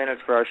 15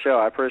 minutes for our show.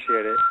 I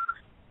appreciate it.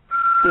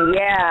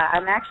 Yeah,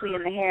 I'm actually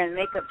in the hair and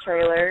makeup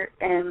trailer,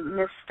 and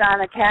Miss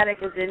Donna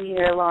Caddick is in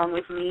here along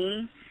with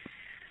me.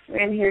 We're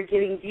in here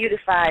getting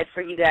beautified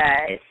for you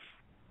guys.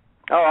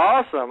 Oh,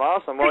 awesome!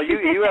 Well,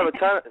 you have a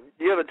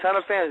ton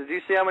of fans. Do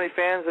you see how many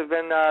fans have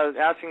been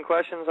asking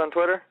questions on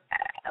Twitter?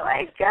 Oh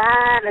my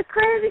God, the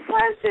crazy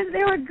questions!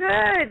 They were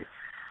good.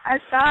 I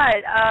saw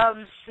it.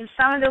 And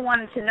some of them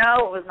wanted to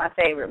know what was my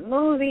favorite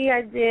movie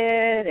I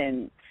did,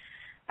 and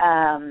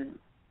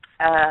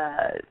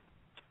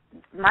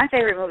my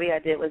favorite movie I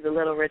did was The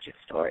Little Richard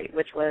Story,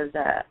 which was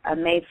a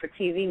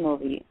made-for-TV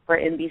movie for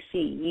NBC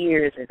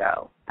years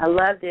ago. I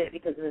loved it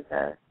because it was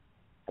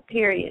a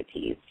period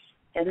piece.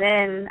 And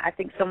then I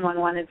think someone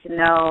wanted to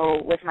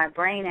know, with my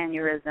brain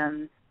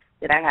aneurysm,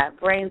 did I have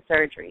brain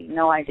surgery?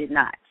 No, I did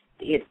not.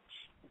 It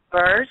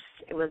burst.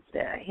 It was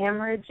a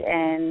hemorrhage,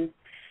 and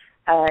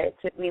it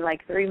took me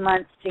like 3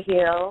 months to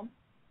heal.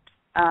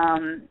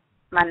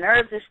 My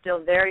nerves are still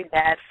very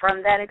bad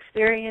from that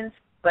experience,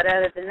 but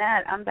other than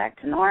that, I'm back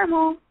to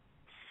normal.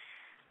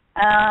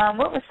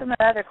 What were some of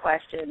the other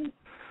questions?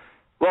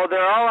 Well,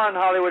 they're all on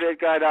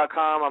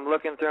HollywoodItGuy.com. I'm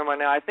looking through them right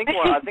now. I think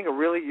a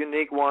really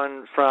unique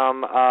one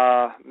from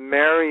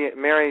Marion,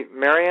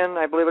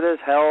 I believe it is,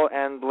 Hell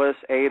and Bliss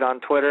 8 on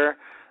Twitter.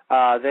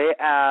 They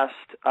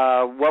asked,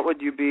 what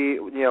would your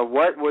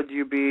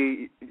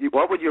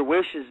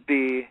wishes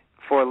be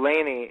for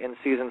Lainey in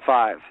season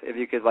 5 if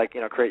you could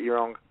create your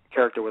own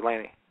character with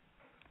Lainey?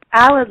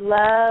 I would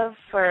love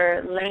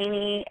for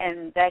Lainey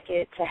and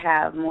Beckett to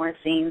have more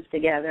scenes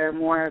together,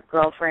 more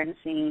girlfriend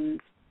scenes.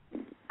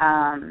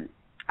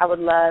 I would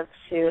love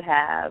to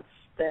have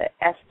the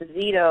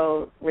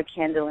Esposito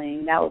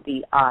rekindling. That would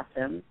be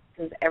awesome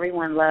because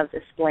everyone loves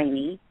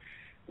Esplany,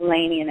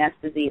 Lainey and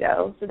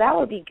Esposito. So that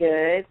would be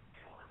good.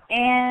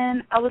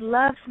 And I would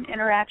love some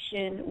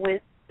interaction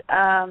with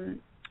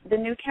the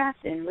new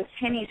captain, with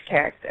Penny's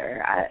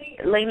character.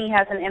 Lainey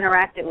hasn't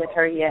interacted with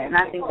her yet, and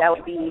I think that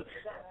would be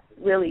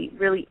really,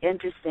 really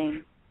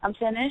interesting. I'm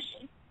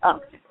finished?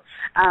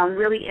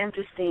 Really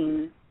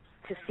interesting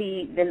to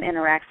see them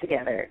interact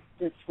together,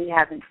 since we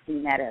haven't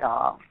seen that at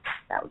all.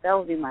 That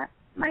would be my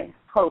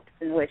hopes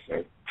and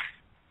wishes.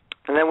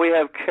 And then we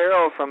have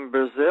Carol from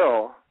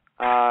Brazil,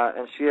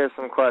 and she has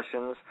some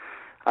questions.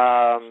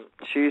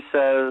 She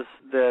says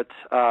that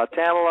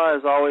Tamala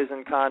is always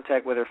in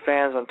contact with her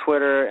fans on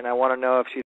Twitter, and I want to know if she